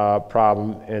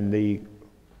problem, and the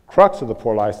crux of the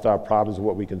poor lifestyle problem is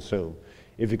what we consume.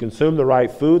 If you consume the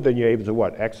right food, then you're able to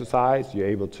what? Exercise, you're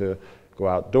able to go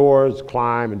outdoors,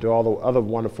 climb, and do all the other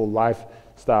wonderful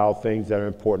lifestyle things that are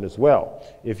important as well.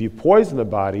 If you poison the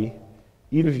body,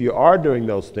 even if you are doing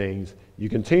those things, you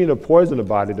continue to poison the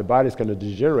body's going to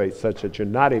degenerate such that you're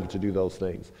not able to do those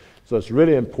things. So it's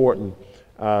really important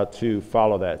to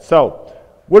follow that. So,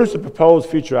 what is the proposed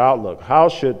future outlook? How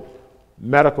should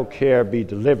medical care be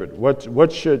delivered?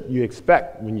 What should you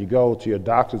expect when you go to your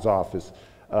doctor's office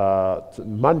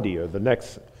Monday or the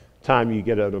next time you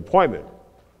get an appointment?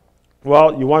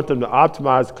 Well, you want them to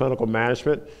optimize clinical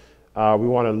management. We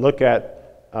want to look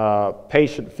at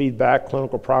patient feedback,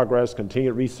 clinical progress,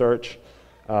 continued research,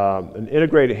 an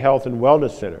integrated health and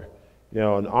wellness center,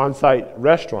 an on-site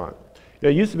restaurant.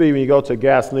 It used to be when you go to a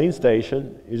gasoline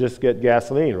station, you just get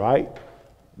gasoline, right?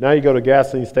 Now you go to a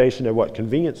gasoline station at what?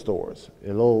 Convenience stores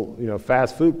and little,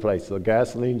 fast food places. The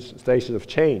gasoline stations have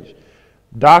changed.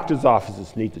 Doctor's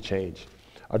offices need to change.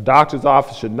 A doctor's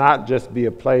office should not just be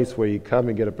a place where you come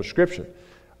and get a prescription.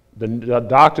 The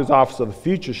doctor's office of the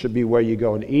future should be where you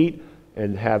go and eat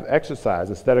and have exercise.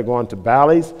 Instead of going to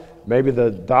Bally's, maybe the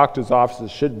doctor's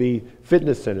offices should be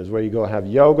fitness centers where you go have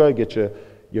yoga, get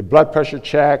your blood pressure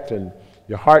checked and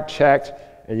your heart checked,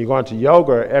 and you're going to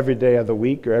yoga every day of the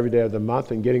week or every day of the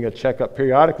month and getting a checkup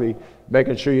periodically,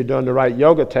 making sure you're doing the right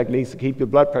yoga techniques to keep your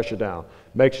blood pressure down.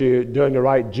 Make sure you're doing the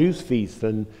right juice feasts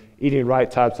and eating the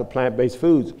right types of plant-based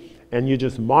foods. And you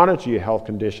just monitor your health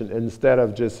condition instead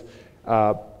of just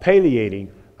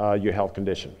palliating your health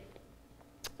condition.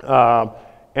 And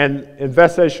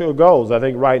investigational goals. I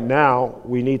think right now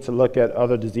we need to look at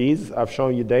other diseases. I've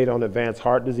shown you data on advanced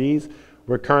heart disease.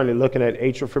 We're currently looking at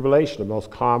atrial fibrillation, the most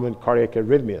common cardiac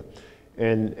arrhythmia.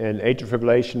 And atrial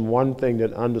fibrillation, one thing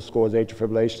that underscores atrial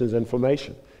fibrillation is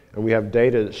inflammation. And we have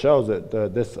data that shows that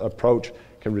this approach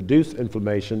can reduce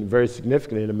inflammation very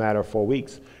significantly in a matter of 4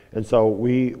 weeks. And so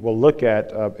we will look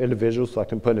at individuals that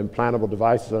can put implantable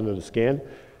devices under the skin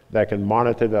that can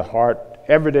monitor the heart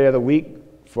every day of the week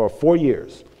for 4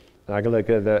 years. And I can look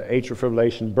at the atrial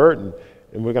fibrillation burden,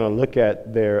 and we're going to look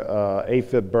at their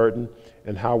AFib burden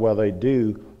and how well they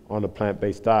do on a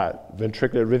plant-based diet.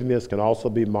 Ventricular arrhythmias can also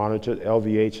be monitored,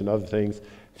 LVH and other things.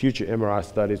 Future MRI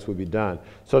studies will be done.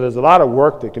 So there's a lot of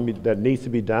work that needs to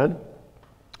be done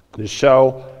to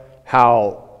show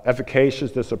how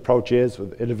efficacious this approach is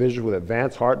with individuals with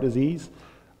advanced heart disease.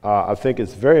 I think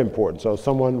it's very important. So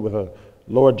someone with a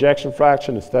low ejection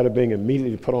fraction, instead of being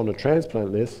immediately put on the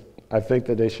transplant list, I think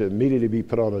that they should immediately be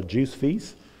put on a juice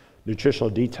feast,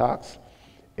 nutritional detox,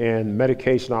 and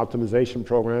medication optimization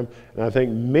program. And I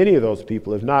think many of those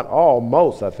people, if not all,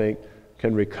 most, I think,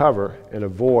 can recover and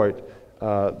avoid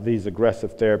these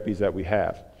aggressive therapies that we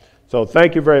have. So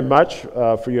thank you very much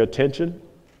for your attention.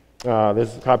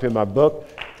 This is a copy of my book.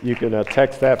 You can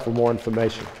text that for more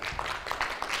information.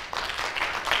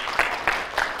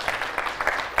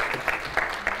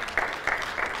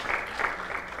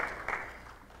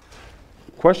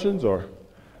 Questions or?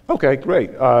 Okay,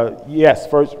 great. Yes,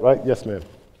 first, right? Yes, ma'am.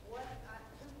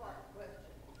 Two-part question.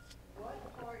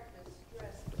 What part does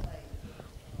stress play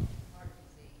in heart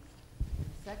disease?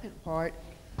 Second part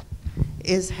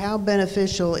is how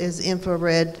beneficial is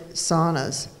infrared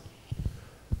saunas?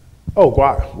 Oh,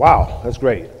 wow, that's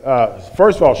great.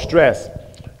 First of all, stress.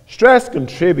 Stress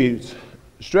contributes.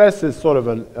 Stress is sort of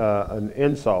an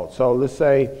insult. So let's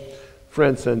say, for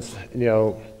instance,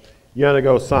 you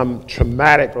undergo some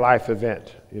traumatic life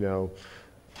event,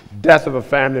 death of a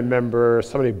family member,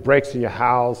 somebody breaks in your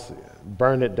house,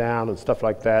 burn it down and stuff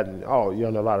like that, and oh, you're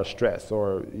under a lot of stress,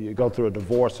 or you go through a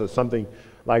divorce or something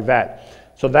like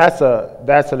that. So that's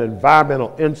an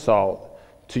environmental insult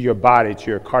to your body,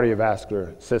 to your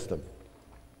cardiovascular system.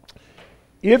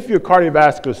 If your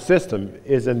cardiovascular system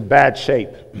is in bad shape,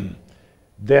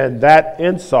 then that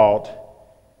insult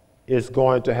is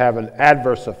going to have an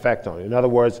adverse effect on it. In other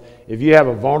words, if you have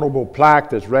a vulnerable plaque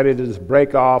that's ready to just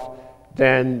break off,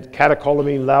 then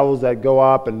catecholamine levels that go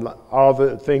up and all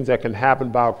the things that can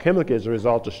happen biochemically as a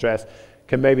result of stress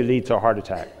can maybe lead to a heart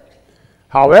attack.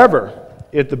 However,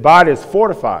 if the body is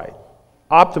fortified,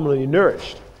 optimally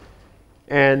nourished,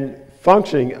 and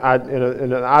functioning in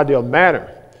an ideal manner,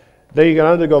 then you can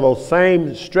undergo those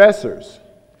same stressors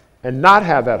and not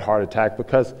have that heart attack,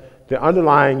 because the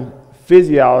underlying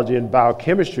physiology and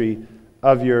biochemistry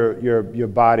of your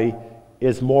body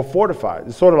is more fortified.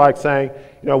 It's sort of like saying,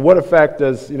 what effect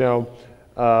does,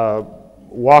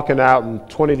 walking out in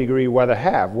 20-degree weather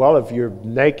have? Well, if you're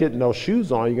naked, no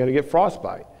shoes on, you're going to get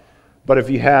frostbite. But if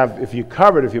you're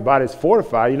covered, if your body's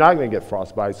fortified, you're not going to get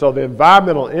frostbite. So the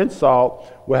environmental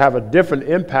insult will have a different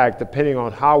impact depending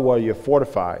on how well you're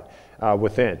fortified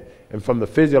within. And from the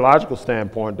physiological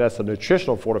standpoint, that's a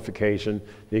nutritional fortification.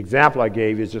 The example I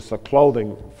gave you is just a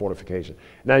clothing fortification.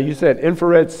 Now, you said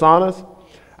infrared saunas.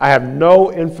 I have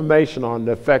no information on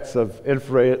the effects of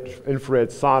infrared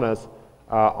saunas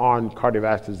on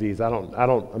cardiovascular disease.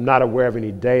 I'm not aware of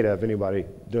any data of anybody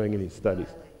doing any studies.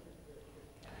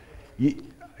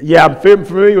 Yeah, I'm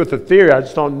familiar with the theory. I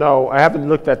just don't know. I haven't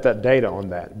looked at that data on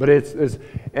that. But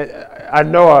I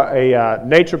know a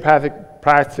naturopathic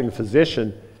practicing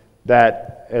physician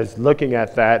that is looking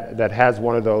at that has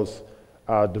one of those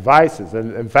devices.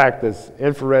 And in fact, this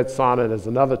infrared sauna is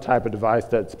another type of device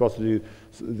that's supposed to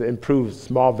improve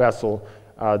small vessel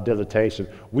dilatation.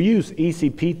 We use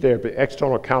ECP therapy,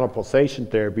 external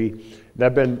counterpulsation therapy. There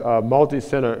have been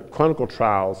multi-center clinical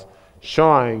trials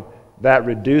showing that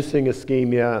reducing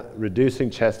ischemia,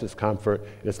 reducing chest discomfort,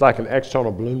 it's like an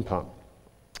external balloon pump.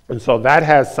 And so that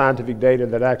has scientific data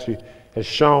that actually has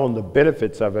shown the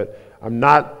benefits of it. I'm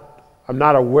not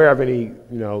aware of any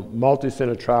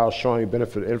multi-center trials showing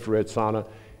benefit of infrared sauna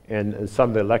and some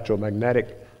of the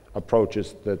electromagnetic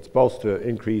approaches that's supposed to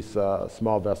increase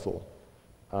small vessel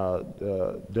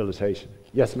dilatation.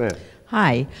 Yes, ma'am.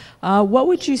 Hi. What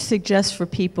would you suggest for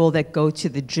people that go to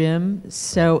the gym?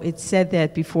 So it said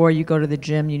that before you go to the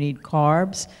gym, you need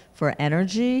carbs for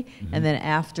energy, and then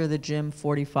after the gym,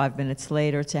 45 minutes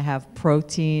later, to have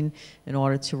protein in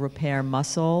order to repair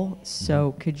muscle.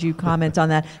 So could you comment on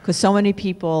that? Because so many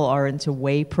people are into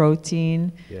whey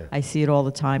protein. Yeah. I see it all the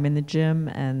time in the gym,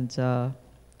 and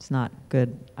it's not a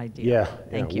good idea.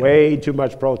 Thank you. Way too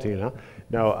much protein, huh?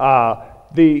 No,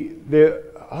 the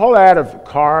whole add of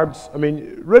carbs, I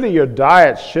mean, really your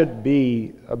diet should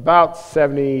be about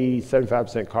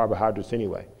 70-75% carbohydrates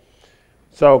anyway.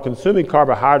 So consuming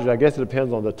carbohydrates, I guess it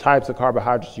depends on the types of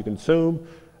carbohydrates you consume.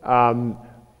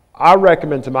 I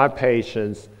recommend to my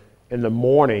patients in the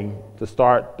morning to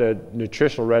start the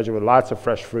nutritional regimen with lots of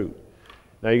fresh fruit.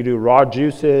 Now you can do raw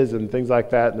juices and things like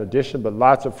that in addition, but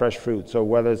lots of fresh fruit. So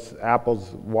whether it's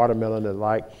apples, watermelon, and the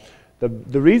like.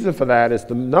 The reason for that is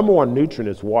the number one nutrient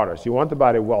is water. So you want the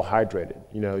body well hydrated.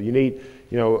 You need,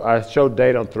 I showed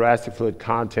data on thoracic fluid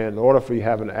content. In order for you to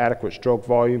have an adequate stroke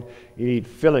volume, you need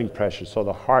filling pressure. So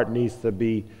the heart needs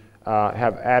to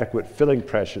have adequate filling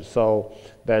pressure so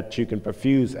that you can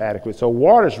perfuse adequate. So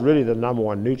water is really the number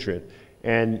one nutrient.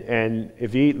 And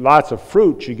if you eat lots of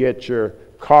fruit, you get your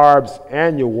carbs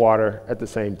and your water at the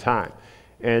same time.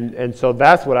 And so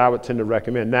that's what I would tend to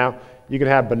recommend. Now, you can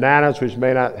have bananas, which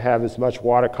may not have as much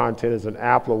water content as an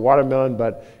apple or watermelon,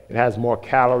 but it has more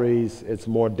calories, it's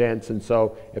more dense, and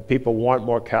so if people want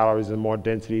more calories and more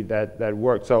density, that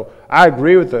works. So I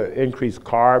agree with the increased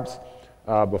carbs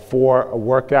before a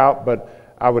workout,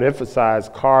 but I would emphasize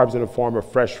carbs in the form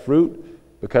of fresh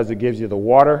fruit because it gives you the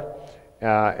water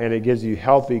and it gives you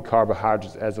healthy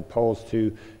carbohydrates as opposed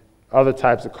to other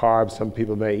types of carbs. Some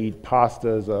people may eat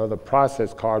pastas or other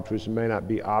processed carbs, which may not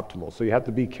be optimal. So you have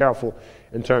to be careful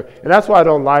in terms, and that's why I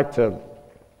don't like to,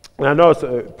 and I know it's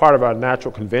a part of our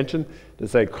natural convention to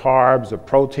say carbs or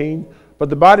protein, but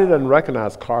the body doesn't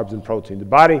recognize carbs and protein. The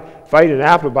body, if I eat an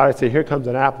apple, the body says, here comes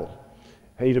an apple.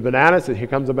 I eat a banana, it says, here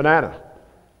comes a banana.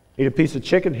 Eat a piece of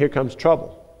chicken, here comes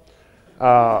trouble.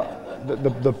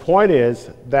 The point is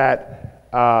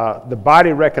that the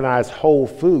body recognizes whole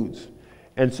foods.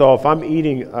 And so if I'm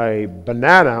eating a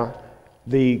banana,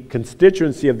 the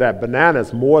constituency of that banana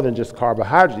is more than just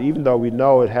carbohydrates, even though we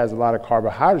know it has a lot of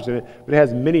carbohydrates in it, but it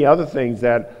has many other things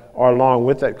that are along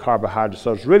with that carbohydrate.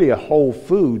 So it's really a whole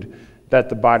food that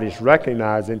the body's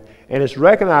recognizing, and it's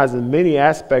recognizing many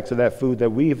aspects of that food that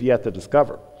we have yet to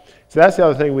discover. So that's the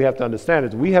other thing we have to understand,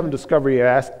 is we haven't discovered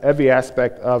every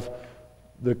aspect of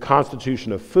the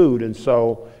constitution of food, and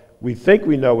so we think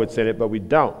we know what's in it, but we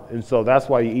don't. And so that's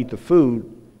why you eat the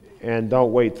food and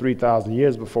don't wait 3,000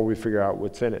 years before we figure out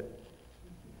what's in it.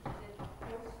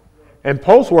 And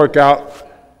post-workout,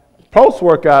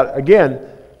 again,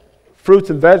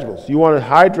 fruits and vegetables. You want to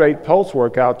hydrate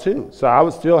post-workout too. So I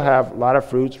would still have a lot of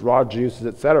fruits, raw juices,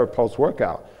 etc.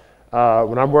 post-workout.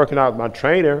 When I'm working out with my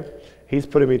trainer, he's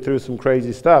putting me through some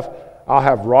crazy stuff. I'll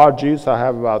have raw juice. I'll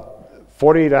have about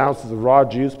 48 ounces of raw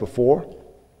juice before.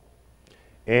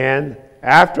 And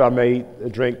after, I may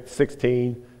drink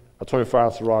 16 or 24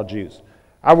 ounces of raw juice.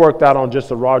 I worked out on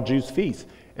just a raw juice feast.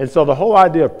 And so the whole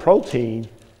idea of protein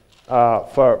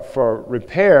for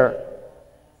repair,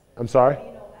 I'm sorry?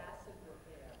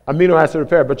 Amino acid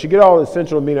repair. But you get all the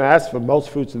essential amino acids from most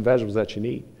fruits and vegetables that you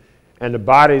need. And the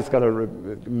body's going to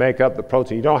make up the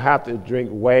protein. You don't have to drink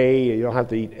whey. You don't have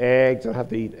to eat eggs. You don't have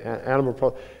to eat animal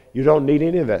protein. You don't need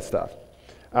any of that stuff.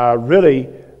 Really,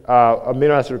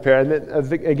 amino acid repair. And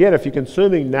then, again, if you're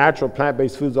consuming natural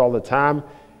plant-based foods all the time,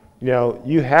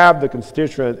 you have the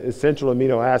constituent essential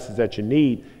amino acids that you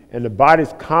need, and the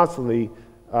body's constantly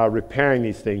repairing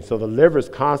these things. So the liver is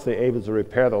constantly able to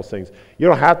repair those things. You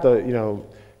don't have to,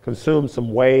 consume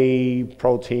some whey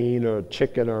protein or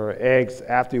chicken or eggs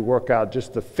after you work out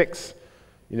just to fix,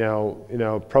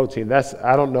 protein.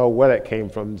 I don't know where that came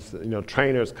from.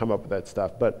 Trainers come up with that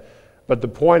stuff, but the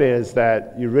point is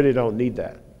that you really don't need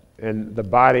that. And the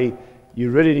body, you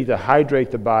really need to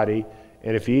hydrate the body.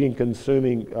 And if you're eating,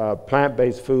 consuming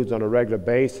plant-based foods on a regular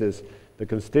basis, the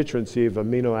constituency of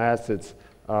amino acids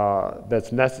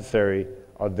that's necessary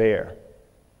are there,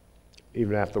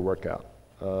 even after workout.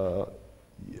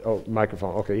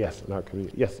 Microphone. Okay, yes.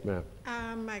 Yes, ma'am.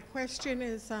 My question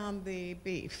is on the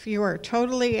beef. You are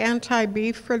totally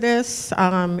anti-beef for this,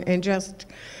 and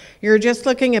you're just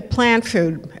looking at plant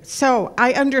food. So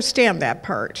I understand that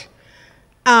part.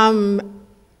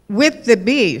 With the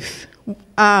beef,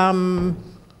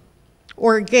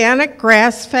 organic,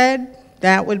 grass-fed,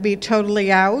 that would be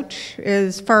totally out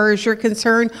as far as you're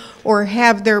concerned? Or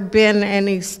have there been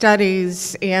any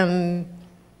studies in,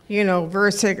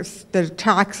 versus the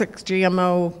toxic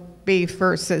GMO beef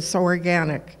versus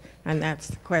organic? And that's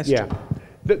the question. Yeah.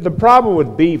 The problem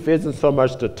with beef isn't so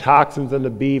much the toxins in the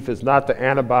beef, it's not the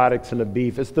antibiotics in the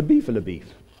beef, it's the beef in the beef.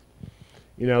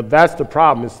 That's the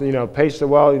problem. It's, patients say,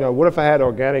 well, what if I had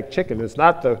organic chicken? It's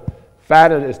not the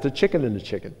fat, it's the chicken in the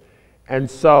chicken. And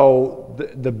so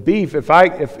the beef,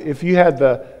 if you had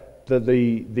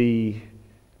the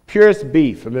purest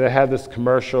beef, they had this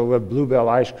commercial where Bluebell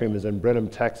ice cream is in Brenham,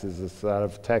 Texas. It's out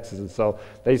of Texas. And so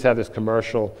they used to have this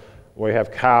commercial where you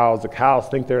have cows. The cows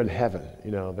think they're in heaven.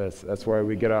 That's where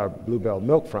we get our Bluebell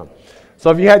milk from. So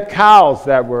if you had cows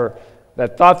that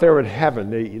thought they were in heaven,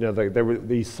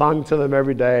 they sung to them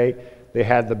every day. They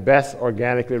had the best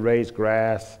organically raised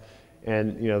grass.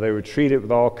 And, they were treated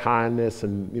with all kindness,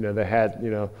 and, they had,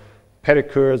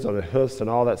 pedicures on the hoofs and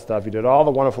all that stuff. You did all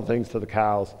the wonderful things to the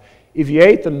cows. If you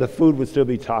ate them, the food would still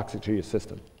be toxic to your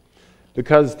system.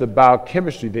 Because the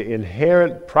biochemistry, the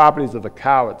inherent properties of the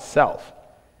cow itself,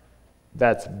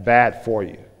 that's bad for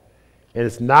you. And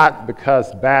it's not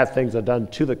because bad things are done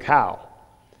to the cow.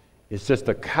 It's just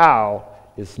the cow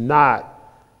is not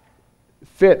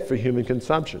fit for human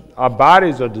consumption. Our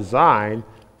bodies are designed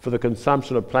for the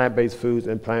consumption of plant-based foods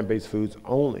and plant-based foods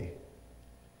only.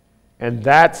 And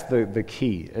that's the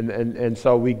key. And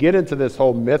so we get into this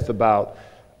whole myth about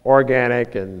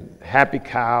organic and happy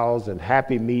cows and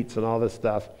happy meats and all this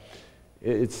stuff.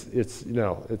 It's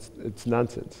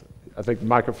nonsense. I think the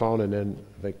microphone, and then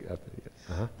I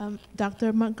think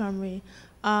Dr. Montgomery,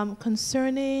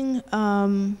 concerning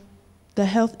the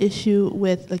health issue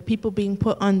with people being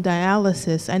put on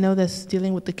dialysis, I know that's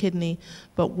dealing with the kidney,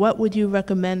 but what would you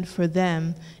recommend for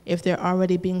them if they're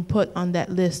already being put on that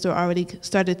list or already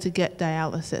started to get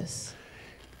dialysis?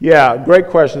 Yeah, great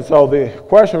question. So the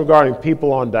question regarding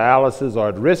people on dialysis or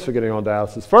at risk for getting on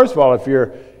dialysis, first of all, if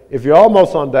you're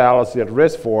almost on dialysis, you're at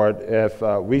risk for it. If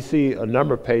we see a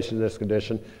number of patients in this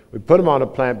condition, we put them on a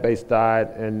plant-based diet,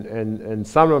 and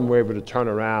some of them we're able to turn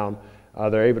around.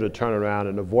 They're able to turn around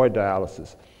and avoid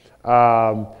dialysis.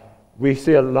 We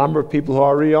see a number of people who are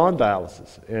already on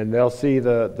dialysis, and they'll see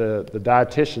the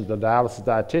dietitian, the dialysis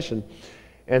dietitian.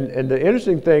 And the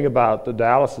interesting thing about the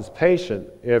dialysis patient,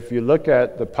 if you look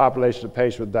at the population of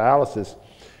patients with dialysis,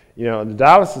 in the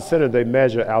dialysis center, they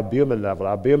measure albumin level.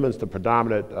 Albumin is the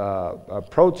predominant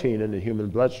protein in the human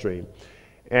bloodstream.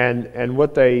 And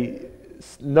what they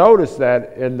noticed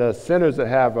that in the centers that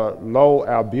have a low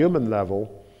albumin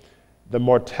level, the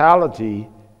mortality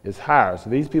is higher. So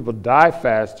these people die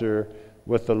faster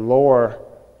with the lower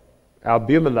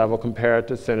albumin level compared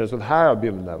to centers with higher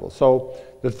albumin levels. So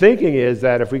the thinking is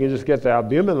that if we can just get the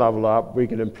albumin level up, we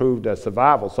can improve their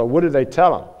survival. So what do they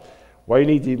tell them? Well, you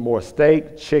need to eat more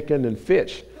steak, chicken, and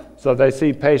fish. So they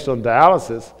see patients on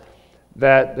dialysis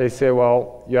that they say,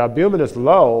 well, your albumin is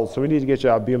low, so we need to get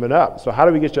your albumin up. So how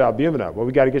do we get your albumin up? Well,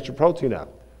 we got to get your protein up.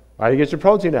 How do you get your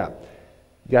protein up?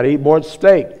 You got to eat more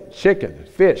steak, chicken,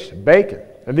 fish, bacon.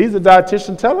 And these are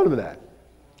dietitians telling them that.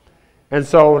 And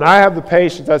so when I have the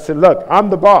patients, I said, look, I'm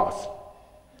the boss.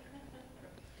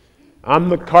 I'm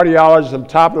the cardiologist, I'm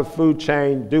top of the food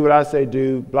chain, do what I say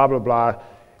do, blah, blah, blah.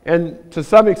 And to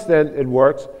some extent it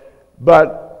works,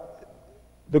 but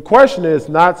the question is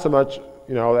not so much,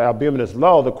 the albumin is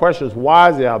low, the question is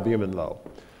why is the albumin low?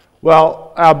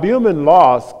 Well, albumin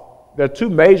loss, there are two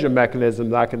major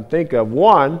mechanisms I can think of.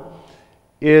 One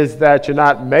is that you're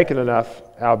not making enough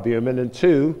albumin, and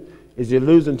two is you're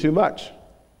losing too much.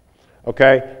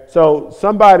 Okay, so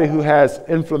somebody who has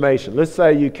inflammation, let's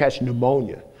say you catch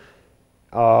pneumonia,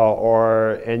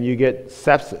 and you get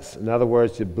sepsis. In other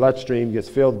words, your bloodstream gets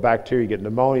filled with bacteria, you get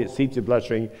pneumonia, it seeps your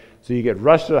bloodstream, so you get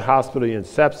rushed to the hospital, you're in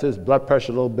sepsis, blood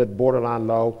pressure a little bit borderline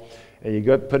low, and you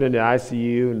get put in the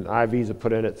ICU, and IVs are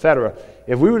put in, etc.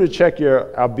 If we were to check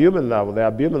your albumin level, the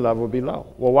albumin level would be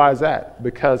low. Well, why is that?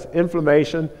 Because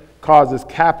inflammation causes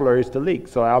capillaries to leak.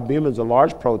 So albumin is a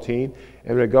large protein,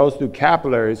 and when it goes through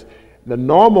capillaries, the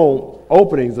normal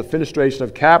openings, the fenestration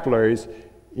of capillaries,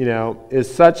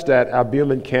 is such that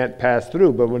albumin can't pass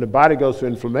through. But when the body goes through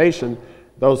inflammation,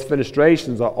 those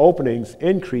fenestrations or openings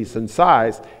increase in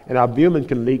size, and albumin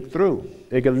can leak through.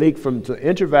 It can leak from to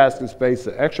intravascular space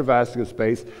to extravascular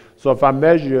space. So if I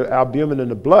measure your albumin in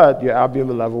the blood, your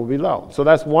albumin level will be low. So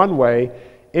that's one way.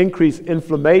 Increased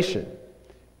inflammation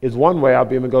is one way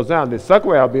albumin goes down. The second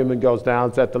way albumin goes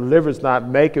down is that the liver is not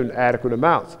making adequate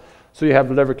amounts. So you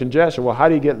have liver congestion. Well, how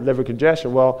do you get liver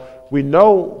congestion? Well, we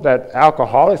know that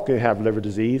alcoholics can have liver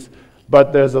disease,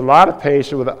 but there's a lot of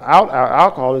patients without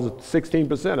alcohol is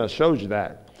 16%. I showed you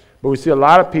that. But we see a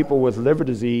lot of people with liver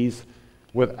disease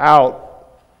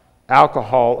without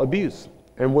alcohol abuse.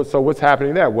 And so what's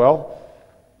happening there? Well,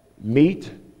 meat,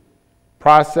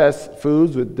 processed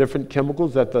foods with different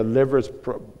chemicals that the liver is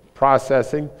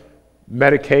processing,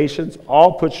 medications,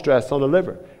 all put stress on the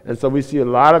liver. And so we see a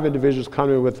lot of individuals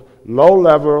coming with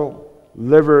low-level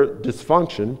liver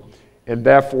dysfunction and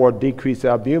therefore decreased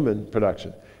albumin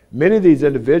production. Many of these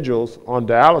individuals on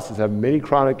dialysis have many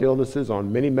chronic illnesses,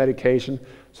 on many medications,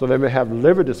 so they may have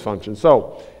liver dysfunction.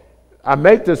 So I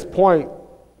make this point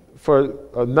for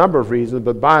a number of reasons,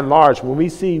 but by and large, when we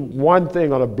see one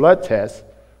thing on a blood test,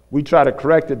 we try to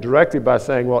correct it directly by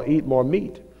saying, well, eat more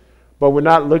meat. But we're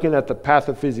not looking at the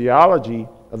pathophysiology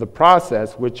of the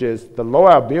process, which is the low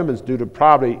albumin is due to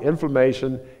probably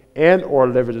inflammation and or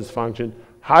liver dysfunction.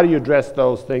 How do you address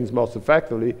those things most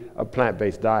effectively? A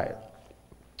plant-based diet.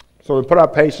 So when we put our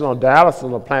patient on dialysis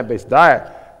on a plant-based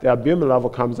diet, the albumin level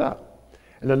comes up.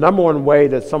 And the number one way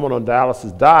that someone on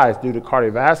dialysis dies due to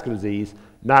cardiovascular disease,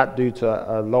 not due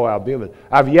to low albumin.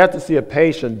 I've yet to see a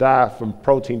patient die from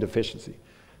protein deficiency.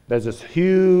 There's this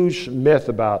huge myth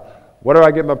about, where do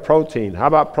I get my protein? How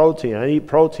about protein? I eat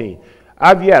protein.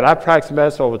 I practiced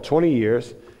medicine over 20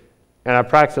 years, and I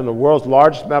practice in the world's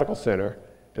largest medical center,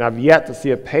 and I've yet to see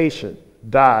a patient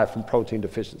die from protein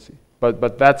deficiency.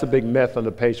 But that's a big myth on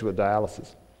the patient with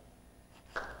dialysis.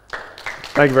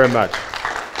 Thank you very much.